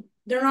even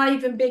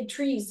big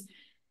trees.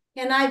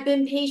 And I've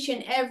been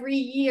patient every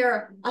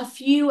year, a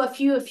few,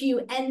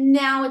 and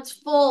now it's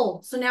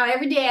full. So now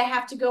every day I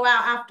have to go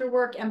out after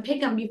work and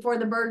pick them before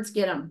the birds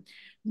get them.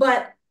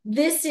 But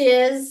this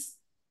is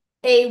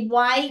a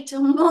white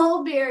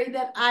mulberry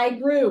that I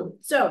grew.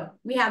 So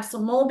we have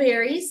some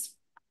mulberries.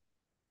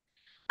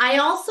 I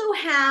also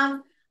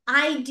have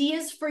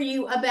ideas for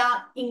you about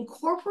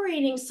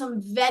incorporating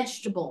some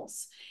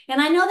vegetables. And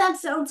I know that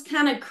sounds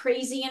kind of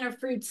crazy in a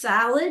fruit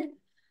salad,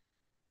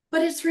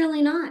 but it's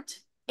really not.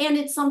 And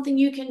it's something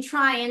you can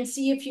try and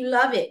see if you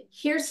love it.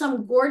 Here's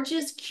some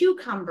gorgeous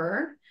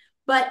cucumber,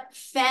 but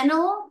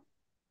fennel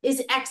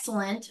is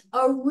excellent.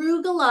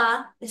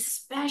 Arugula,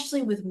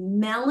 especially with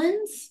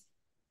melons,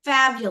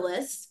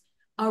 fabulous.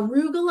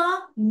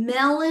 Arugula,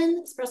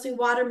 melon, especially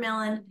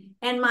watermelon,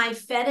 and my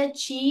feta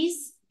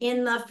cheese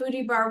in the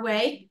Foodie Bar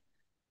way.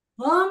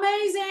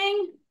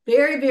 Amazing.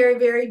 Very, very,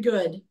 very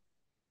good.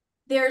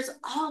 There's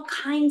all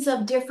kinds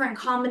of different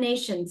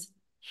combinations.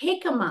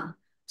 Jicama.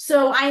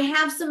 So I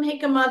have some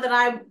jicama that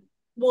I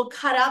will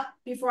cut up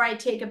before I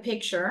take a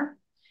picture.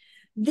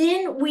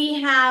 Then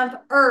we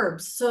have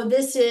herbs. So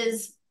this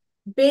is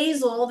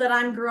basil that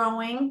I'm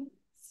growing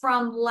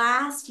from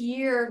last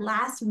year,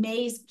 last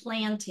May's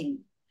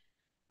planting.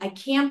 I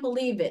can't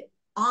believe it.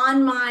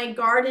 On my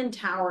garden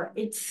tower,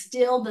 it's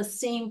still the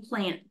same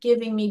plant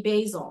giving me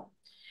basil.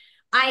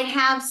 I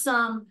have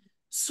some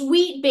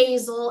sweet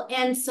basil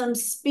and some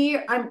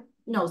sweet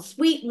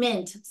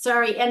mint,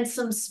 sorry, and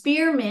some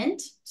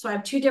spearmint. So I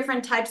have two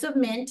different types of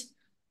mint.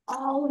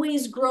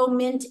 Always grow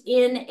mint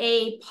in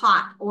a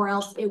pot or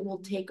else it will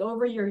take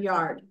over your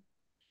yard.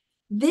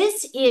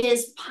 This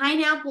is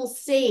pineapple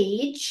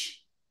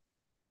sage.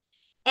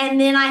 And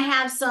then I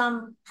have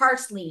some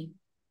parsley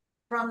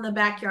from the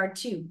backyard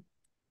too.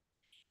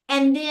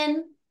 And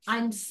then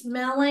I'm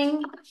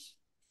smelling.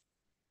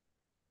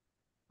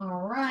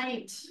 All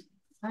right.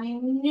 I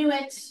knew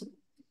it.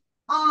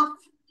 Off.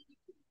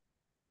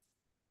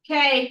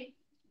 Okay.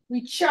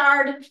 We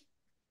charred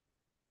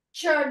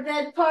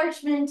that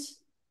parchment.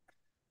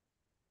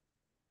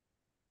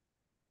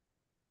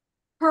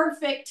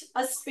 Perfect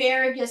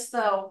asparagus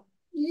though.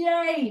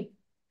 Yay.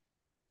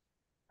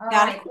 All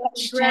Got right. a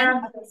question?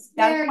 Grab the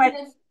Got a question?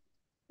 asparagus.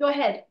 Go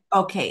ahead.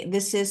 Okay,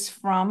 this is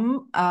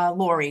from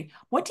Lori.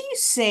 What do you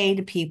say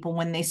to people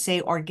when they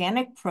say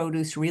organic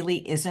produce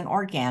really isn't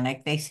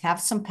organic? They have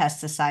some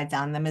pesticides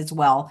on them as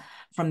well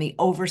from the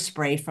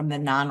overspray from the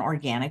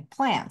non-organic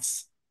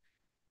plants.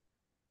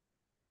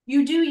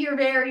 You do your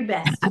very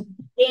best.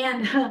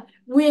 And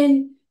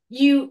when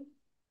you're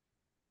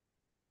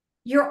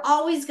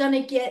always going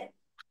to get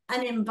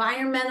an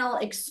environmental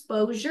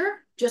exposure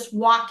just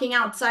walking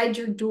outside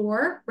your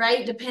door,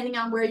 right? Depending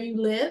on where you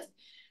live.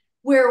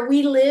 Where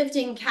we lived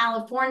in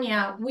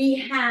California, we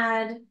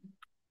had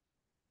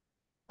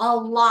a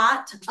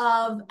lot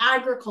of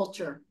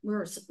agriculture.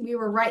 We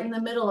were right in the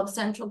middle of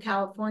Central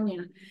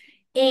California.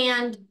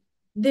 And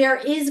there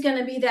is going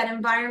to be that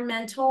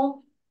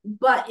environmental,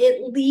 but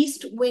at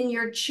least when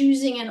you're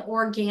choosing an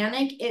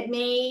organic, it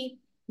may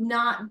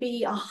not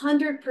be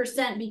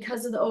 100%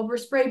 because of the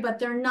overspray, but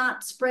they're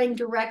not spraying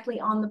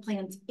directly on the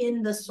plants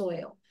in the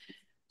soil.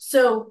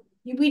 So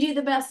we do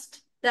the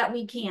best that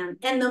we can.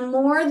 And the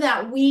more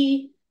that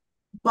we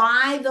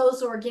buy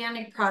those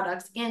organic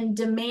products and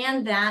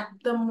demand that,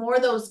 the more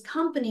those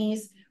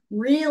companies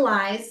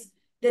realize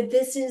that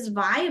this is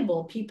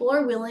viable. People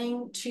are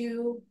willing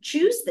to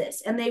choose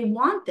this and they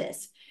want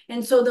this.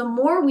 And so the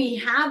more we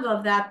have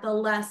of that, the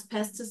less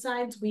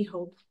pesticides we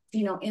hope,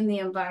 in the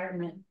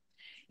environment.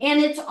 And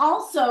it's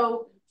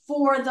also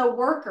for the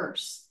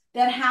workers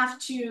that have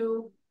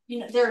to,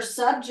 they're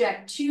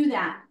subject to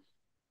that.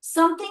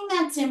 Something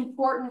that's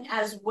important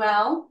as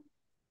well,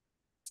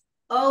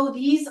 oh,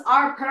 these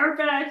are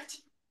perfect,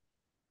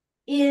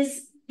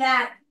 is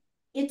that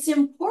it's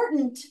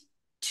important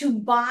to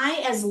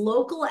buy as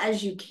local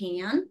as you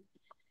can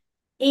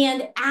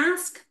and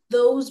ask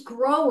those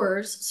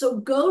growers. So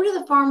go to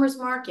the farmer's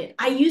market.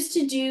 I used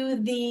to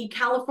do the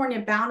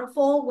California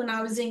Bountiful when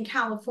I was in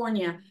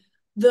California,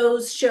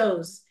 those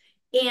shows.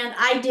 And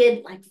I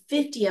did like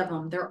 50 of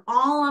them. They're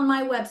all on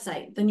my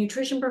website,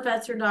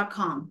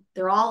 thenutritionprofessor.com.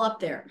 They're all up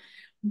there.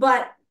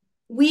 But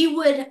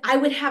I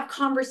would have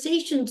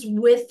conversations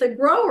with the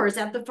growers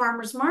at the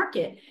farmer's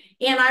market.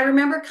 And I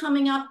remember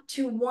coming up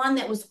to one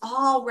that was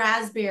all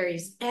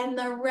raspberries, and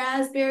the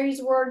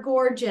raspberries were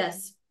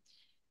gorgeous.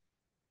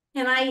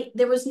 And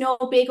there was no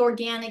big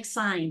organic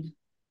sign.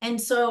 And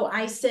so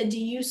I said, do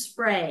you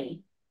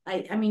spray?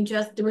 I mean,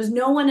 there was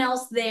no one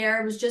else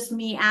there. It was just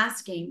me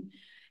asking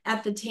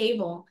at the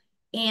table.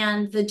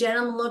 And the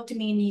gentleman looked at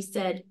me and he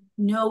said,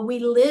 no, we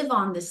live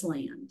on this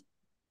land.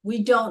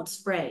 We don't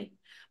spray.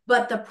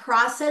 But the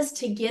process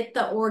to get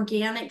the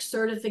organic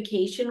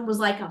certification was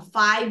like a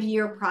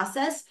 5-year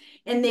process,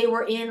 and they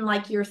were in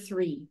like year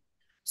 3.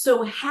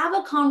 So have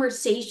a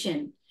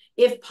conversation,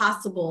 if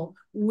possible,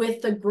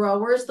 with the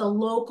growers, the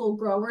local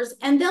growers,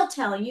 and they'll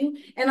tell you.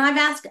 And I've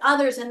asked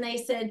others and they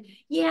said,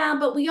 yeah,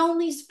 but we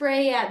only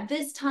spray at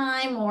this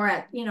time,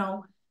 or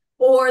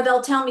or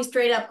they'll tell me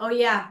straight up, oh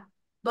yeah,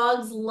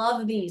 bugs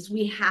love these.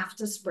 We have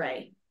to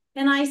spray.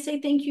 And I say,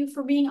 thank you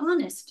for being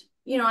honest.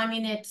 I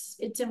mean,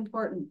 it's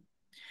important.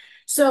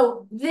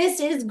 So this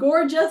is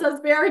gorgeous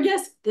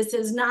asparagus. This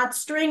is not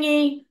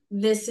stringy.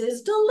 This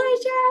is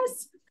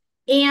delicious.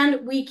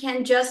 And we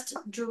can just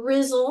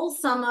drizzle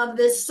some of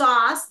this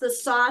sauce. The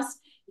sauce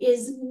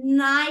is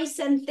nice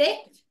and thick.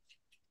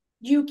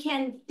 You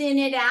can thin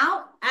it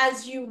out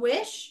as you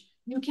wish.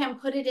 You can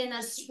put it in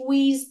a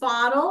squeeze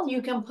bottle.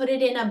 You can put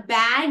it in a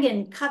bag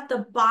and cut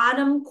the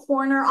bottom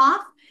corner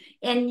off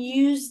and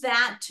use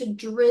that to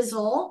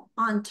drizzle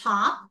on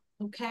top,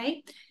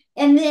 okay?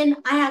 And then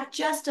I have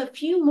just a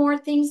few more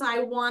things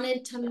I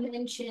wanted to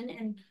mention,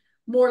 and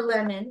more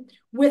lemon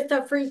with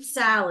the fruit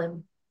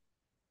salad.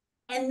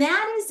 And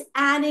that is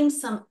adding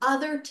some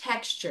other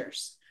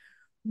textures.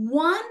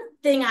 One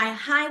thing I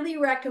highly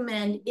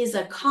recommend is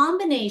a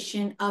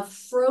combination of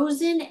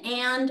frozen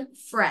and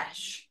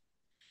fresh.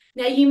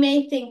 Now you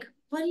may think,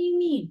 what do you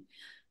mean?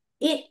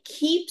 It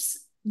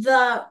keeps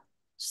the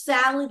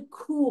salad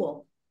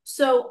cool.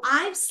 So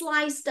I've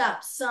sliced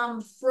up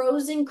some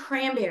frozen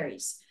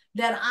cranberries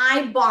that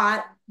I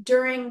bought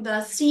during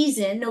the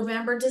season,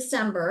 November,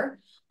 December.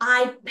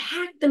 I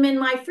packed them in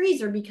my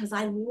freezer because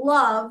I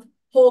love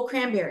whole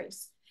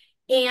cranberries.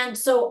 And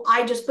so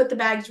I just put the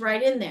bags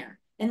right in there.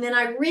 And then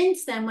I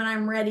rinse them when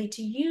I'm ready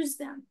to use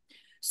them.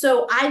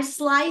 So I've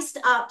sliced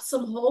up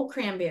some whole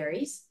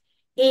cranberries.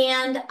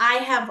 And I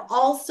have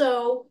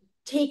also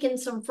taken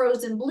some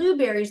frozen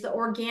blueberries, the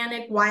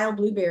organic wild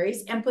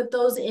blueberries, and put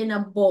those in a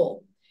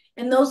bowl.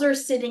 And those are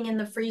sitting in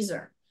the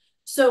freezer.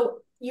 So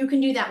you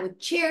can do that with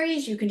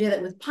cherries. You can do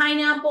that with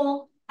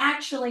pineapple.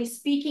 Actually,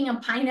 speaking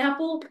of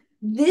pineapple,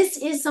 this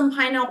is some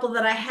pineapple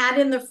that I had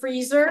in the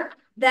freezer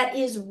that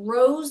is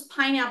rose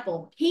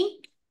pineapple,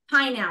 pink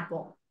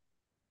pineapple.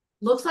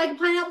 Looks like a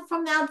pineapple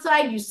from the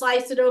outside. You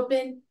slice it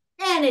open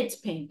and it's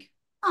pink.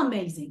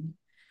 Amazing.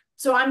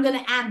 So I'm going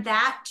to add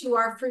that to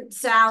our fruit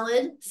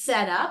salad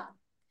setup.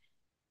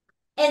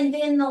 And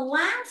then the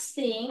last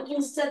thing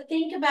is to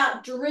think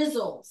about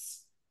drizzles.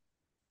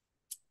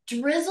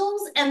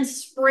 Drizzles and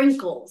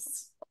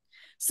sprinkles.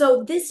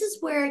 So this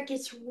is where it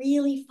gets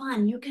really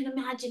fun. You can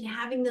imagine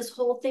having this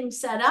whole thing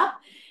set up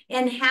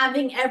and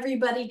having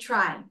everybody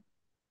try.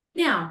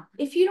 Now,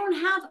 if you don't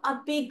have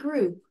a big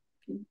group,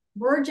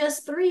 we're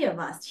just 3 of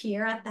us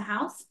here at the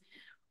house.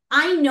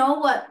 I know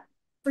what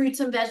fruits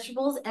and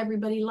vegetables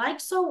everybody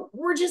likes, so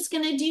we're just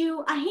going to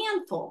do a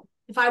handful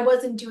if I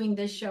wasn't doing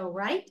this show,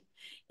 right?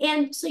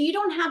 And so you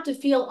don't have to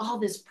feel all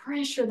this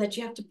pressure that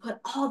you have to put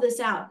all this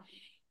out.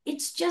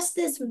 It's just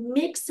this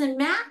mix and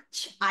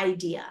match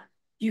idea.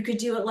 You could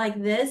do it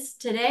like this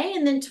today,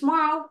 and then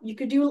tomorrow you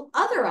could do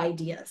other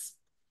ideas.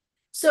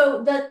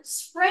 So the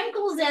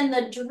sprinkles and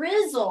the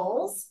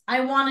drizzles,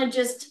 I want to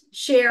just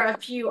share a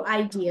few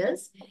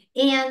ideas,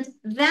 and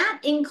that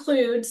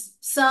includes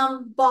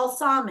some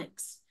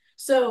balsamics.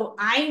 So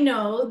I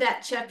know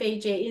that Chef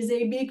AJ is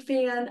a big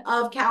fan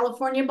of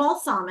California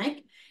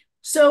balsamic.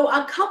 So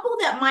a couple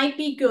that might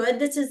be good,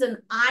 this is an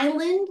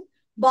island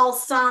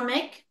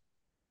balsamic,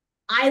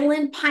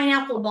 island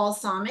pineapple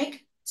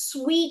balsamic,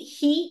 sweet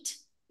heat,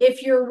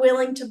 if you're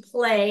willing to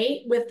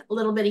play with a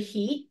little bit of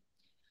heat,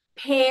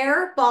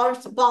 pear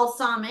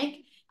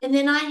balsamic, and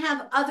then I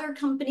have other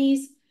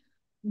companies,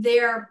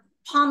 they're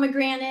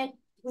pomegranate,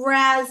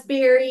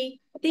 raspberry.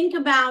 Think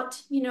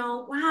about,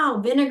 wow,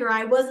 vinegar.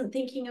 I wasn't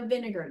thinking of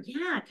vinegar.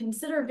 Yeah,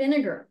 consider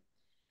vinegar.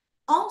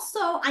 Also,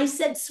 I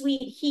said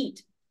sweet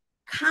heat.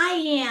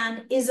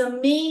 Cayenne is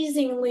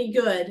amazingly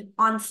good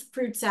on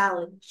fruit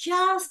salad.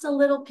 Just a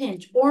little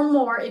pinch or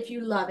more if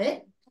you love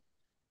it.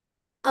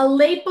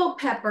 Aleppo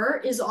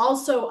pepper is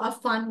also a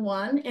fun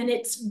one, and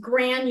it's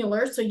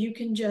granular, so you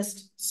can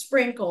just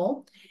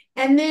sprinkle.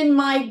 And then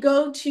my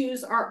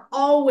go-tos are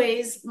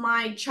always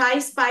my chai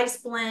spice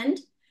blend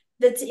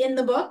that's in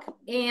the book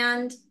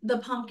and the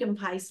pumpkin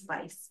pie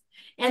spice.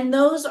 And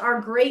those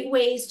are great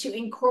ways to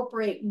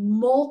incorporate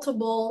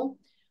multiple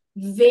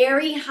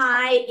very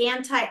high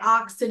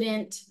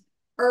antioxidant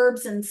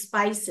herbs and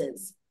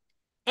spices.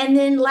 And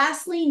then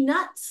lastly,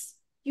 nuts.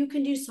 You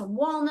can do some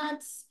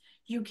walnuts.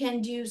 You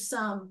can do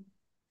some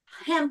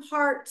hemp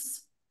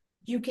hearts.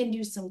 You can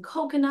do some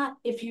coconut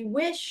if you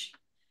wish.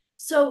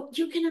 So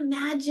you can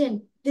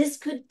imagine this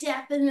could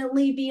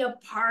definitely be a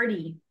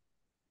party.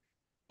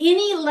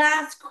 Any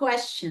last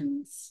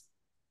questions?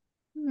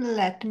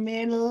 Let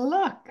me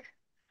look.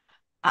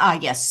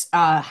 Yes.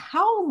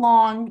 How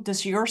long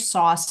does your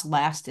sauce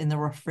last in the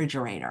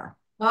refrigerator?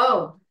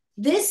 Oh,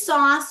 this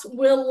sauce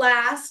will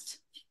last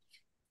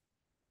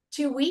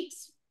 2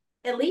 weeks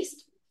at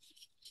least.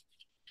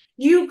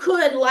 You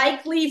could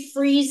likely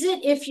freeze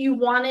it if you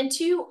wanted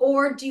to,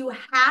 or do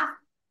half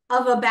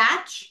of a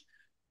batch.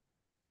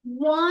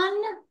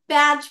 One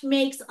batch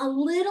makes a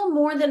little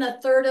more than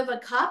a third of a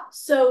cup,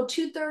 so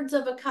 2/3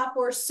 of a cup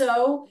or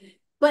so.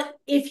 But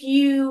if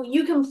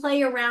you can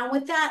play around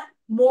with that,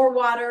 more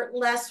water,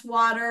 less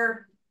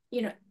water,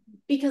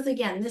 because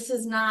again, this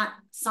is not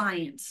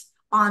science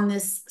on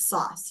this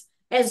sauce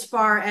as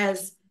far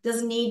as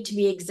doesn't need to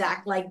be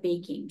exact like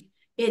baking.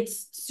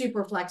 It's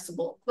super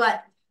flexible,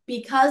 but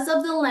because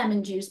of the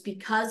lemon juice,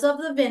 because of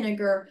the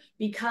vinegar,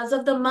 because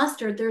of the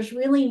mustard, there's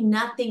really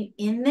nothing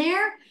in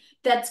there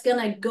that's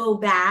gonna go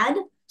bad.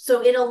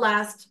 So it'll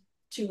last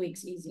 2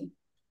 weeks easy.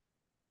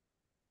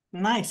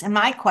 Nice. And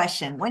my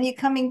question, when are you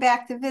coming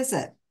back to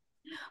visit?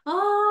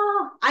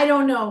 Oh, I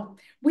don't know.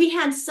 We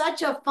had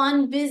such a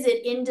fun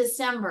visit in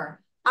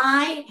December.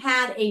 I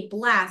had a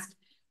blast.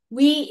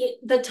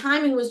 The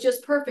timing was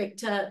just perfect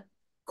to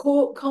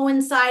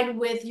coincide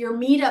with your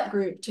meetup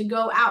group to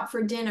go out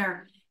for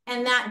dinner.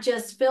 And that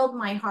just filled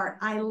my heart.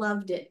 I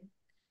loved it.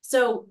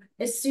 So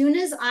as soon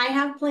as I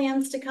have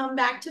plans to come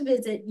back to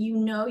visit,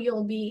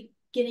 you'll be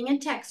getting a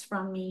text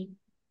from me.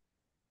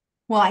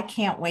 Well, I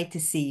can't wait to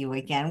see you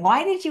again.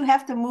 Why did you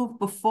have to move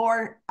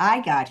before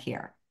I got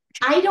here?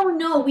 I don't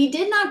know. We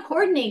did not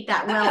coordinate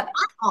that well at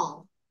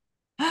all.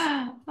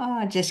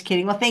 Oh, just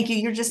kidding. Well, thank you.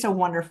 You're just a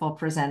wonderful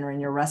presenter, and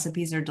your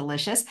recipes are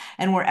delicious.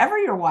 And wherever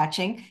you're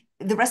watching,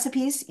 the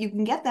recipes, you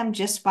can get them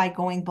just by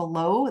going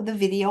below the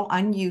video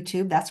on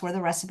YouTube. That's where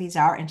the recipes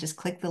are, and just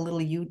click the little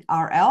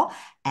URL,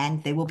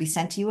 and they will be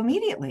sent to you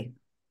immediately.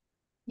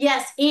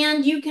 Yes,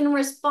 and you can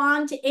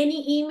respond to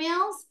any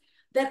emails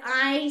that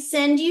I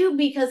send you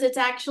because it's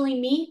actually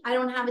me. I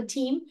don't have a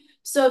team.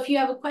 So if you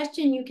have a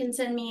question, you can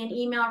send me an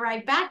email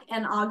right back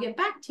and I'll get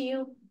back to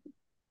you.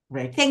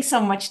 Great. Thanks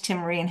so much,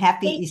 Timaree, and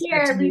happy Take Easter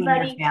care, to you and your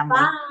everybody. family.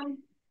 Bye.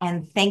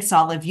 And thanks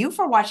all of you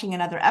for watching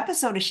another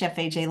episode of Chef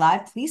AJ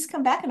Live. Please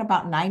come back in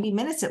about 90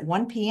 minutes at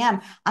 1 p.m.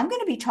 I'm going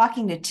to be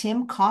talking to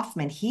Tim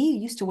Kaufman. He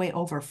used to weigh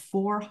over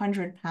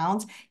 400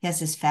 pounds. He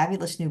has this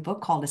fabulous new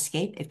book called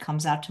Escape. It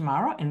comes out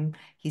tomorrow, and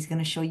he's going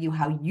to show you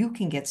how you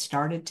can get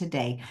started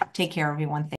today. Take care, everyone.